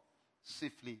up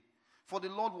safely. For the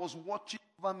Lord was watching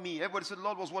over me. Everybody said the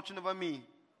Lord was watching over me.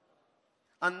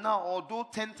 And now, although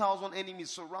 10,000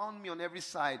 enemies surround me on every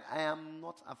side, I am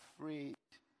not afraid.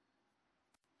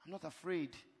 I'm not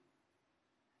afraid.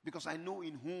 Because I know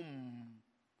in whom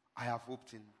I have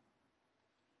hoped in.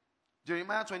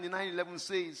 Jeremiah 29:11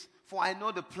 says, "For I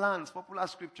know the plans," popular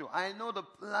scripture, "I know the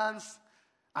plans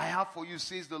I have for you,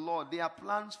 says the Lord. They are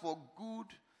plans for good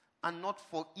and not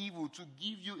for evil, to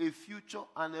give you a future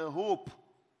and a hope."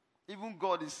 Even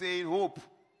God is saying hope.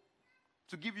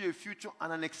 To give you a future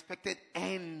and an expected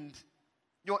end.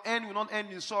 Your end will not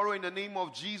end in sorrow in the name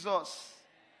of Jesus.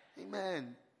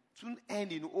 Amen. It won't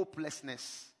end in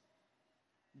hopelessness.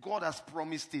 God has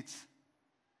promised it.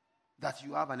 That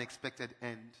you have an expected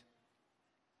end.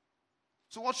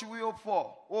 So what should we hope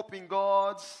for? Hope in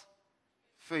God's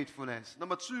faithfulness.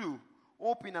 Number two,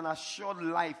 hope in an assured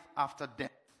life after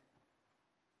death.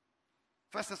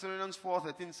 1 Thessalonians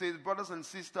 4:13 says, "Brothers and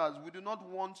sisters, we do not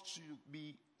want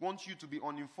you to be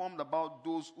uninformed about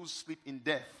those who sleep in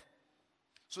death,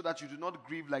 so that you do not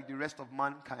grieve like the rest of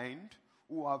mankind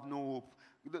who have no hope."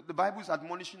 The Bible is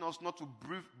admonishing us not to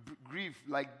grieve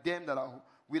like them that are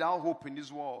without hope in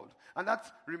this world. And that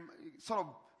sort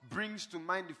of brings to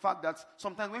mind the fact that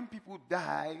sometimes when people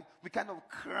die, we kind of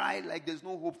cry like there's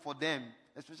no hope for them,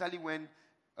 especially when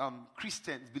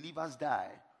Christians, believers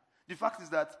die. The fact is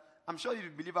that I'm sure if a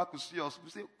believer could see us, we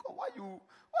say, "God, why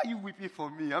are you weeping for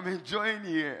me? I'm enjoying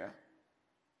here."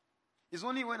 It's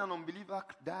only when an unbeliever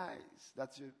dies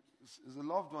that is a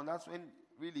loved one. That's when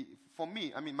really, for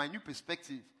me, my new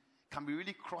perspective can be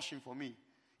really crushing for me.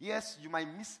 Yes, you might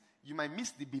miss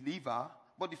the believer,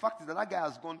 but the fact is that guy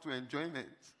has gone to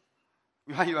enjoyment.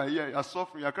 While you are here, you are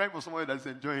suffering, you are crying for somebody that's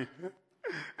enjoying.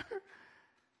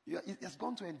 He has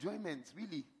gone to enjoyment,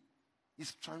 really.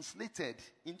 It's translated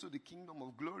into the kingdom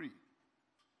of glory.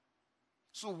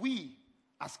 So we,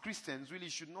 as Christians, really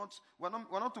we're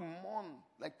not to mourn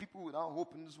like people without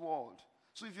hope in this world.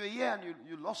 So if you're here and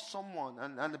you lost someone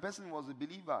and the person was a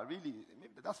believer, really,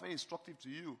 maybe that's very instructive to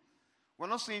you. We're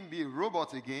not saying be a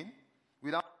robot again,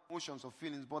 without emotions or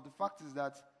feelings, but the fact is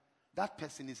that that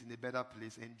person is in a better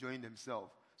place, enjoying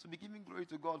themselves. So be giving glory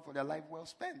to God for their life well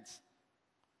spent.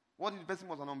 What if the person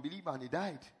was an unbeliever and he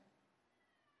died?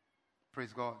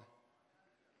 Praise God.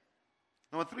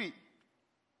 Number 3.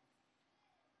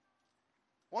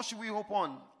 What should we hope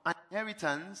on? An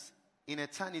inheritance in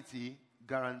eternity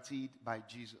guaranteed by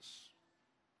Jesus.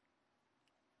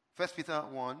 1 Peter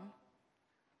 1,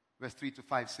 verse 3 to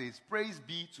 5 says, "Praise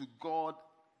be to God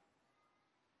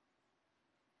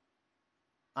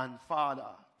and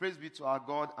Father." Praise be to our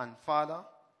God and Father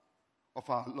of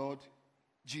our Lord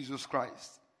Jesus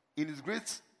Christ. in His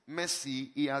great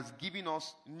mercy, He has given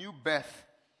us new birth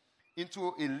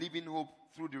into a living hope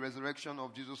through the resurrection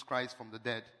of Jesus Christ from the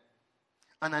dead.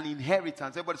 And an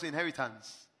inheritance, everybody say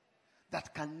inheritance,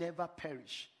 that can never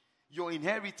perish. Your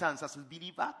inheritance as a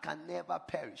believer can never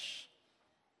perish.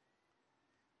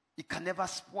 It can never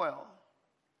spoil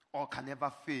or can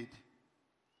never fade.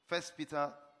 1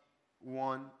 Peter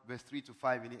 1, verse 3 to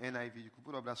 5 in the NIV. You could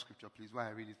put up that scripture, please, while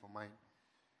I read it for mine.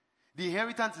 The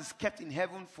inheritance is kept in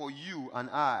heaven for you and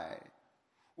I,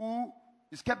 who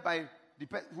is kept by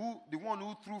the one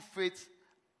who through faith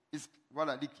is,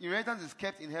 rather, the inheritance is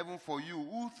kept in heaven for you,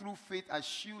 who through faith are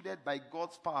shielded by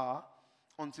God's power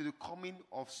until the coming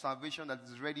of salvation that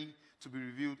is ready to be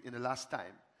revealed in the last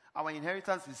time. Our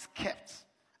inheritance is kept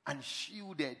and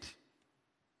shielded.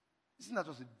 Isn't that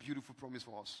just a beautiful promise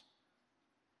for us?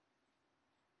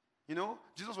 You know,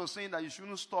 Jesus was saying that you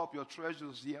shouldn't store up your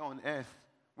treasures here on earth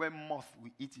where moth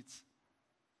will eat it.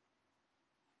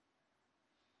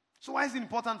 So why is it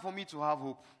important for me to have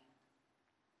hope?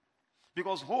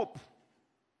 Because hope,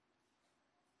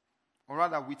 or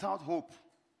rather without hope,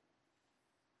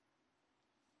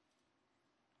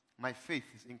 my faith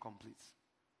is incomplete.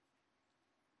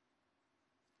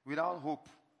 Without hope,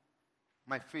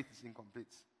 my faith is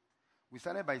incomplete. We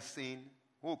started by saying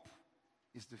hope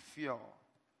is the fuel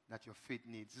that your faith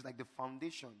needs. It's like the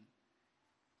foundation.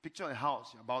 Picture a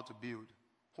house you're about to build.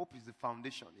 Hope is the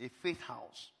foundation, a faith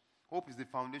house. Hope is the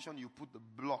foundation you put the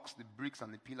blocks, the bricks,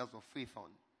 and the pillars of faith on.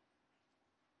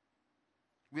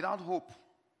 Without hope,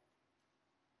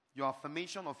 your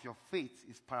affirmation of your faith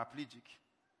is paraplegic,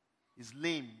 is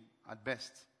lame at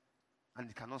best, and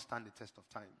it cannot stand the test of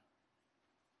time.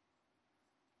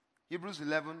 Hebrews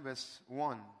 11 verse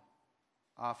 1,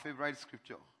 our favorite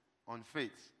scripture on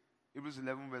faith. Hebrews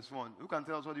 11 verse 1. Who can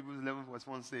tell us what Hebrews 11 verse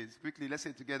 1 says? Quickly, let's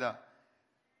say it together.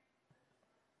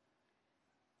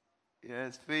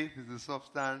 Yes, faith is the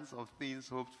substance of things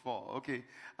hoped for. Okay.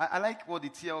 I like what the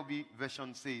TLB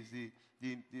version says.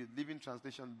 The Living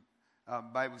Translation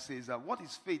Bible says that what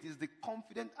is faith is the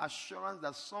confident assurance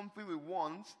that something we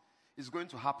want is going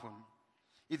to happen.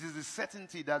 It is the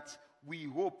certainty that we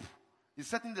hope. It's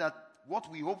certain that what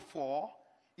we hope for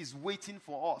is waiting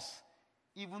for us,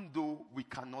 even though we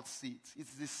cannot see it.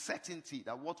 It's the certainty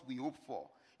that what we hope for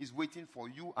is waiting for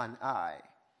you and I,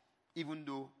 even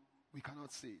though we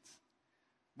cannot see it.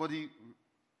 But the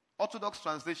Orthodox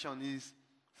translation is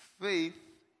faith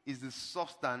is the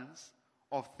substance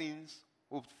of things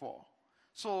hoped for.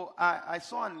 So I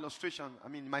saw an illustration,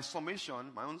 my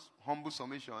summation, my own humble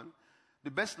summation.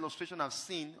 The best illustration I've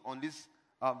seen on this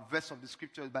verse of the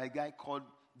scripture is by a guy called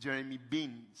Jeremy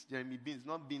Beans. Jeremy Beans,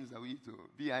 not beans that we eat to,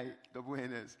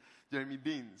 B-I-N-N-S. Jeremy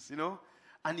Beans, you know.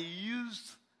 And he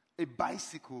used a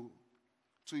bicycle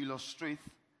to illustrate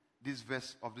this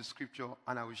verse of the scripture,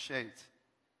 and I will share it.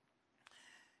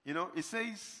 You know, it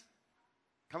says,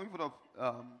 can we put up,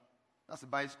 that's a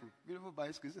bicycle. Beautiful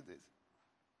bicycle, isn't it?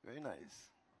 Very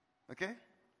nice. Okay?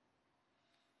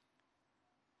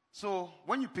 So,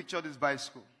 when you picture this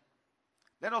bicycle,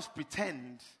 let us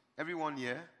pretend, everyone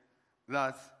here,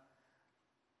 that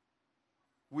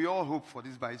we all hope for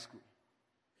this bicycle.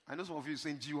 I know some of you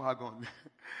saying G-Wagon,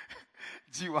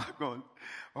 G-Wagon,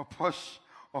 or Porsche,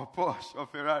 or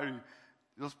Ferrari.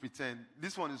 Just pretend.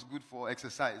 This one is good for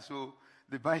exercise. So,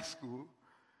 the bicycle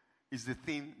is the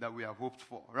thing that we have hoped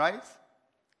for, right?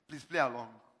 Please play along.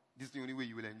 This is the only way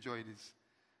you will enjoy this.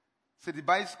 So the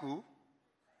bicycle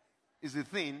is the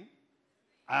thing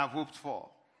I have hoped for.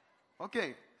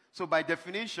 Okay. So by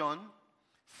definition,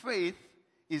 faith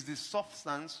is the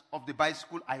substance of the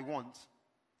bicycle I want.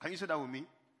 Can you say that with me?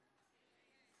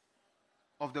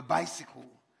 Of the bicycle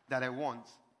that I want.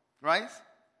 Right?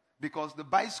 Because the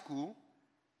bicycle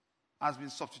has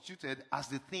been substituted as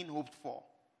the thing hoped for.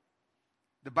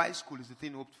 The bicycle is the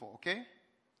thing hoped for, okay?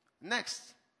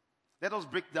 Next, let us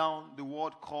break down the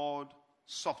word called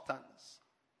substance.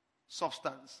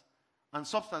 Substance. And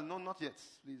substance, no, not yet.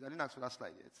 Please, I didn't ask for that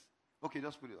slide yet. Okay,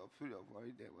 just put it up. Put it up.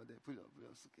 Right there, put it up.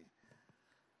 Okay.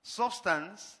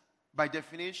 Substance, by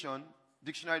definition,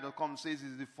 dictionary.com says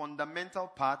is the fundamental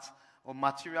part or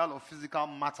material or physical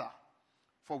matter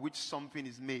for which something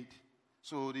is made.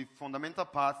 So the fundamental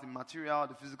part, the material,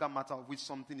 the physical matter of which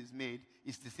something is made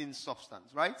is the thing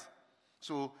substance, right?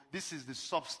 So this is the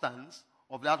substance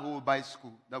of that whole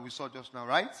bicycle that we saw just now,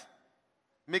 right?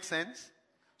 Make sense?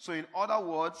 So in other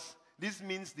words, this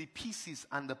means the pieces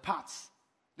and the parts.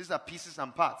 These are pieces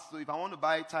and parts. So if I want to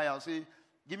buy a tire, I'll say,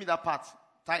 give me that part,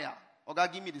 tire. Or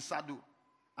God, give me the saddle.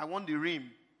 I want the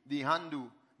rim, the handle,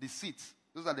 the seat.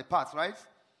 Those are the parts, right?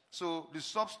 So the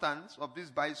substance of this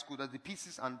bicycle, that the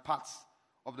pieces and parts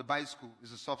of the bicycle is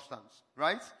the substance,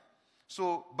 right?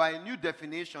 So, by new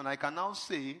definition, I can now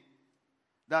say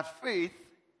that faith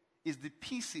is the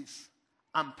pieces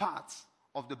and parts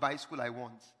of the bicycle I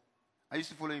want. Are you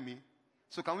still following me?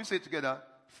 So, can we say together,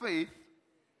 faith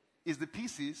is the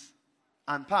pieces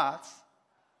and parts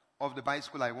of the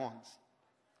bicycle I want.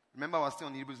 Remember, I was still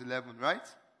on Hebrews 11, right?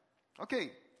 Okay.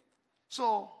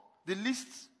 So, the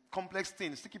least complex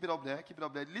thing, still keep it up there.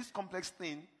 The least complex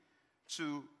thing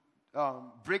to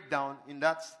break down in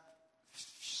that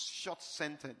short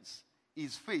sentence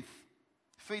is faith.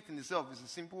 Faith in itself is a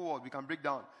simple word we can break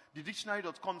down. The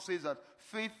dictionary.com says that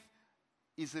faith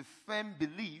is a firm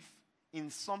belief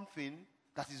in something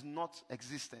that is not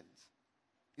existent.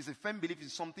 It's a firm belief in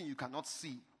something you cannot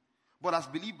see. But as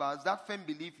believers, that firm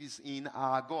belief is in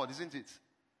our God, isn't it?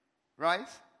 Right?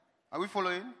 Are we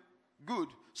following? Good.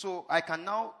 So I can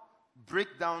now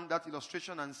break down that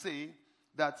illustration and say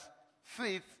that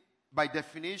faith, by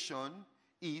definition,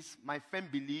 is my firm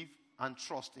belief and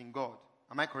trust in God.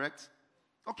 Am I correct?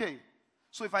 Okay.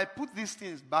 So if I put these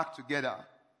things back together,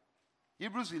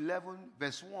 Hebrews 11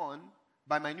 verse 1,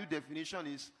 by my new definition,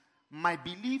 is my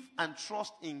belief and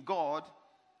trust in God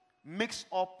makes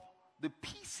up the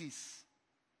pieces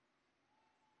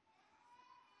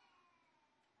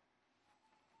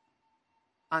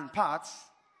and parts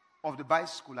of the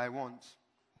bicycle I want.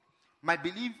 My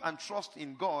belief and trust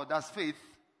in God as faith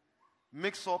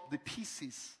makes up the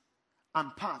pieces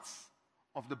and parts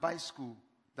of the bicycle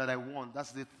that I want.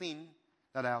 That's the thing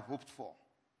that I have hoped for.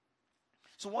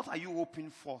 So what are you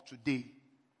hoping for today?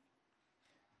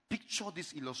 Picture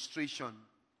this illustration.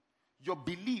 Your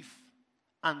belief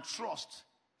and trust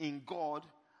in God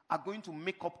are going to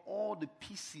make up all the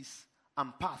pieces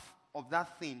and parts of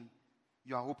that thing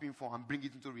you are hoping for and bring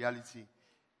it into reality.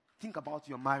 Think about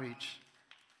your marriage.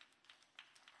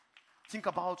 Think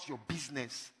about your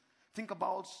business. Think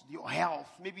about your health.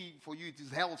 Maybe for you it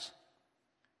is health.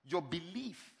 Your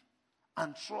belief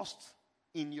and trust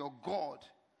in your God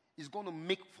is going to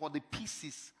make for the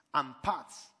pieces and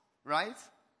parts, right,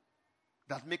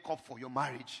 that make up for your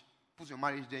marriage. Put your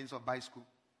marriage there instead of bicycle.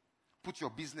 Put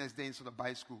your business there instead of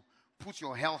bicycle. Put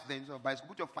your health there instead of bicycle.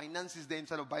 Put your finances there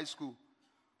instead of bicycle.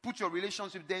 Put your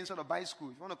relationship there instead of bicycle.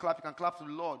 If you want to clap, you can clap to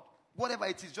the Lord. Whatever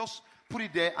it is, just put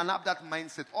it there and have that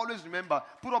mindset. Always remember,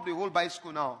 put up the whole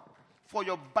bicycle now. For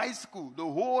your bicycle, the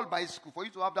whole bicycle, for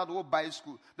you to have that whole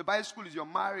bicycle. The bicycle is your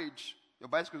marriage. Your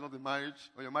bicycle is not the marriage,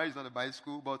 or your marriage is not a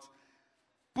bicycle, but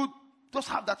just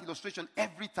have that illustration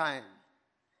every time.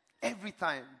 Every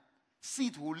time. See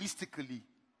it holistically.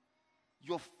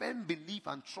 Your firm belief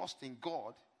and trust in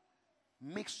God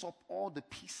makes up all the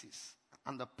pieces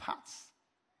and the parts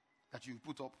that you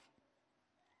put up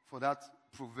for that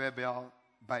proverbial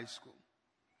bicycle.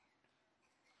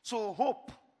 So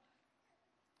hope,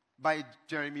 by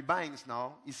Jeremy Bynes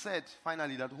now, he said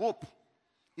finally that hope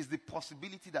is the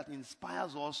possibility that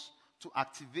inspires us to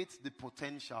activate the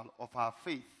potential of our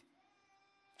faith.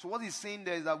 So what he's saying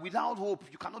there is that without hope,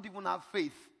 you cannot even have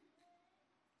faith.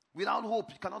 Without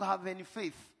hope, you cannot have any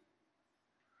faith.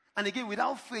 And again,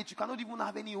 without faith, you cannot even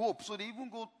have any hope. So they even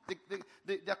go,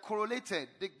 they're correlated.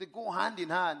 They go hand in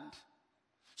hand.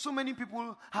 So many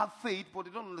people have faith, but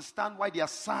they don't understand why they are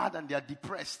sad and they are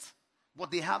depressed.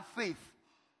 But they have faith.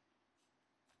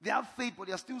 They have faith, but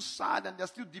they are still sad and they are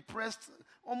still depressed,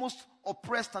 almost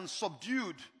oppressed and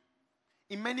subdued.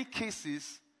 In many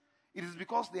cases, it is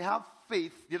because they have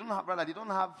faith. They don't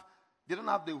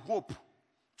have the hope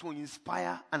to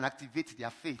inspire and activate their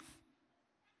faith.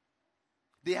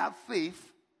 They have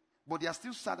faith, but they are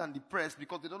still sad and depressed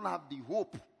because they don't have the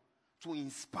hope to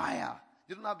inspire.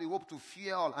 They don't have the hope to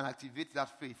fuel and activate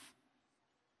that faith.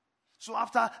 So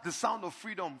after the sound of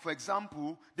freedom, for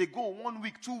example, they go 1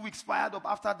 week, 2 weeks fired up.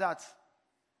 After that,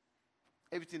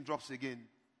 everything drops again.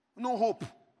 No hope.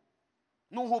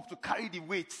 No hope to carry the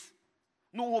weight.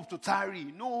 No hope to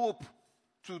tarry. No hope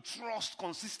to trust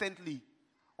consistently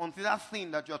until that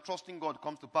thing that you are trusting God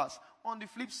comes to pass. On the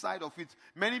flip side of it,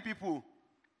 many people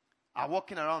are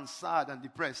walking around sad and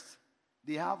depressed.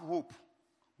 They have hope,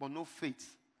 but no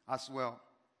faith as well.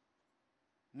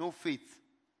 No faith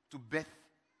to birth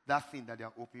that thing that they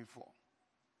are hoping for.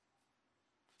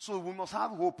 So we must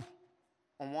have hope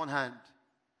on one hand,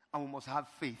 and we must have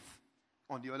faith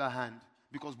on the other hand,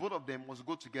 because both of them must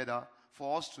go together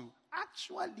for us to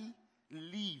actually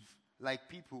live like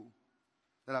people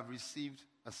that have received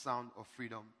a sound of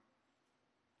freedom.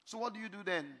 So what do you do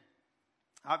then?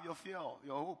 Have your fuel,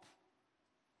 your hope.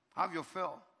 Have your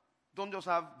fuel. Don't just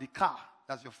have the car,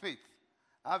 that's your faith.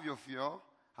 Have your fuel,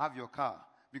 have your car.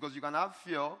 Because you can have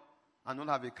fuel and don't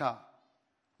have a car.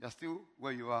 You're still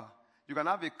where you are. You can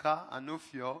have a car and no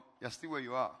fuel, you're still where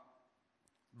you are.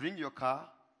 Bring your car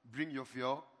bring your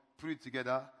fuel, put it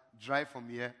together, drive from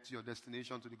here to your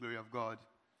destination to the glory of God.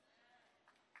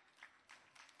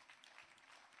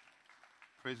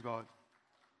 Praise God.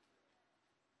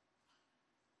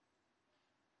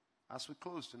 As we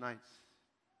close tonight,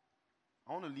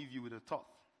 I want to leave you with a thought.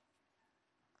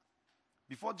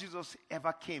 Before Jesus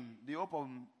ever came, the hope of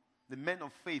the men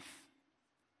of faith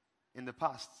in the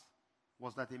past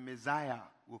was that a Messiah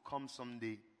will come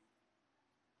someday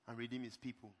and redeem his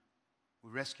people,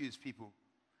 will rescue his people.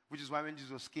 Which is why when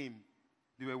Jesus came,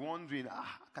 they were wondering,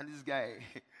 can this guy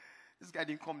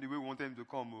didn't come the way we wanted him to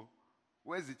come. Oh.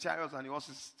 Where's the chariots and the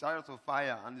horses, chariots of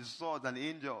fire, and the swords and the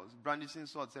angels, brandishing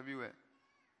swords everywhere?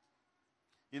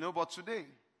 But today,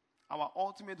 our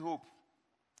ultimate hope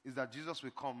is that Jesus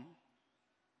will come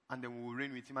and then we will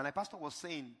reign with him. And like Pastor was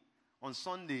saying, on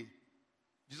Sunday,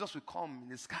 Jesus will come in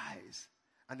the skies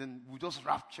and then we'll just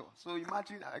rapture. So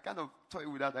imagine, I kind of toy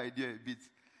with that idea a bit.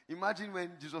 Imagine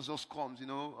when Jesus just comes,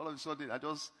 all of a sudden, I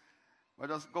just,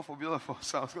 God forbid all of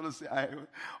us, I was going to say,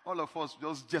 all of us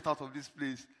just jet out of this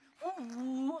place.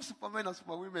 Supermen and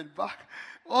superwomen back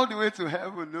all the way to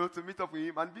heaven, to meet up with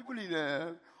him. And people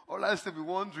in all eyes will be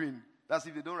wondering, that's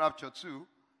if they don't rapture too,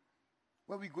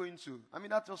 where are we going to? I mean,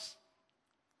 that's just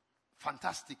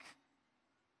fantastic.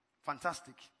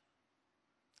 Fantastic.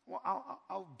 Well,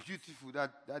 how beautiful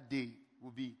that day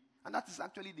will be. And that is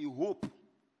actually the hope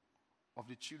of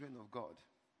the children of God.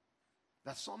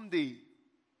 That someday,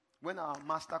 when our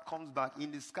master comes back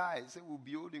in the sky, say we'll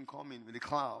behold him coming with the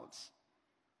clouds.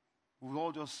 We'll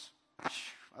all just,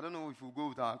 I don't know if we'll go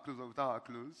with our clothes or without our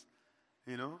clothes,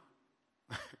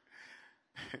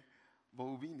 but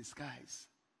we'll be in the skies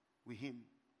with him.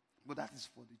 But that is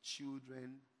for the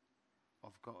children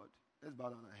of God. Let's bow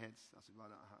down our heads as we bow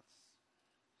down our hearts.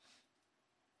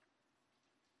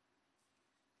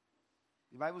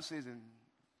 The Bible says in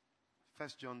 1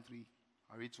 John 3,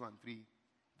 I read 2 and 3,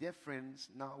 dear friends,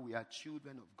 now we are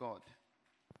children of God.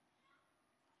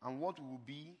 And what will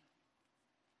be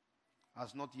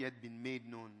has not yet been made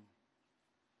known.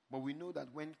 But we know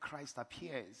that when Christ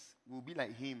appears, we will be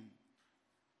like him,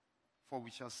 for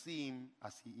we shall see him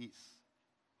as he is.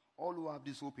 All who have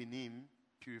this hope in him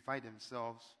purify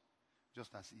themselves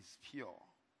just as he is pure.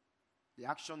 The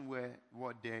action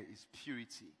word there is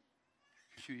purity.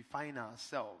 Purifying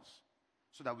ourselves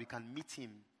so that we can meet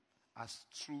him as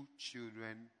true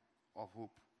children of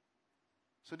hope.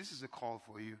 So this is a call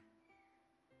for you.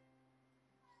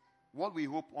 What we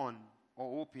hope on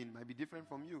or hope in might be different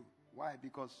from you. Why?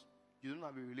 Because you don't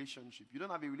have a relationship. You don't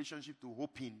have a relationship to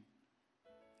hope in.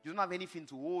 You don't have anything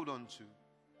to hold on to.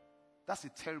 That's a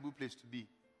terrible place to be.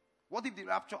 What if the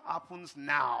rapture happens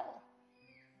now?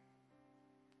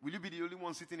 Will you be the only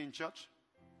one sitting in church?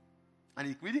 And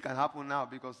it really can happen now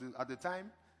because at the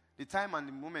time and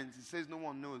the moment, it says no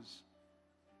one knows.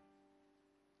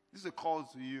 This is a call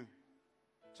to you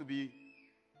to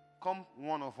become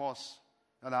one of us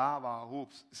that have our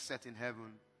hopes set in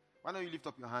heaven. Why don't you lift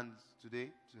up your hands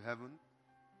today to heaven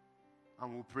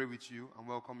and we'll pray with you and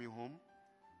welcome you home.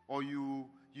 Or you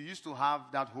used to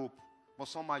have that hope, but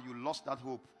somehow you lost that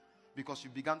hope because you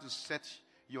began to set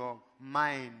your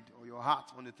mind or your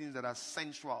heart on the things that are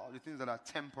sensual, the things that are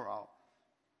temporal,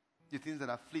 the things that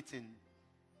are fleeting.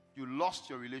 You lost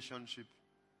your relationship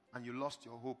and you lost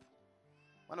your hope.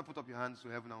 Why not put up your hands to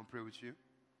heaven and we'll pray with you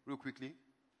real quickly.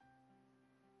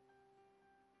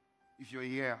 If you're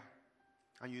here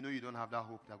and you know you don't have that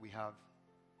hope that we have,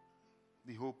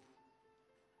 the hope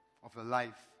of a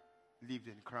life lived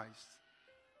in Christ,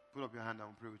 put up your hand and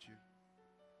we'll pray with you.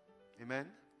 Amen.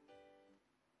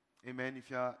 Amen. If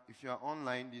you're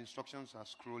online, the instructions are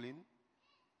scrolling.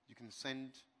 You can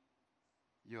send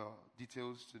your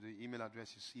details to the email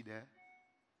address you see there,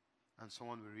 and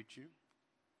someone will reach you.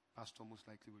 Pastor most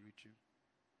likely will reach you.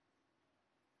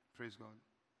 Praise God.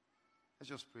 Let's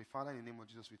just pray. Father, in the name of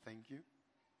Jesus, we thank you.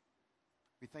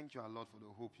 We thank you, our Lord, for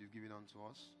the hope you've given unto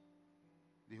us,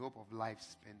 the hope of life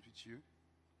spent with you.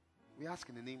 We ask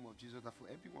in the name of Jesus that for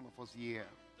every one of us here,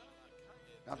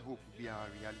 that hope will be our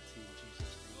reality in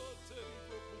Jesus' name.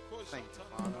 Thank you,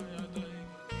 Father. In Jesus'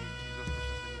 precious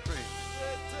name we pray.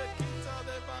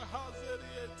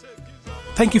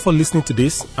 Thank you for listening to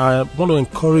this. I want to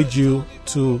encourage you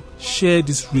to share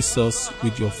this resource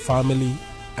with your family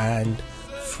and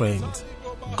friends.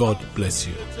 God bless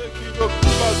you.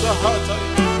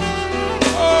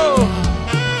 Oh.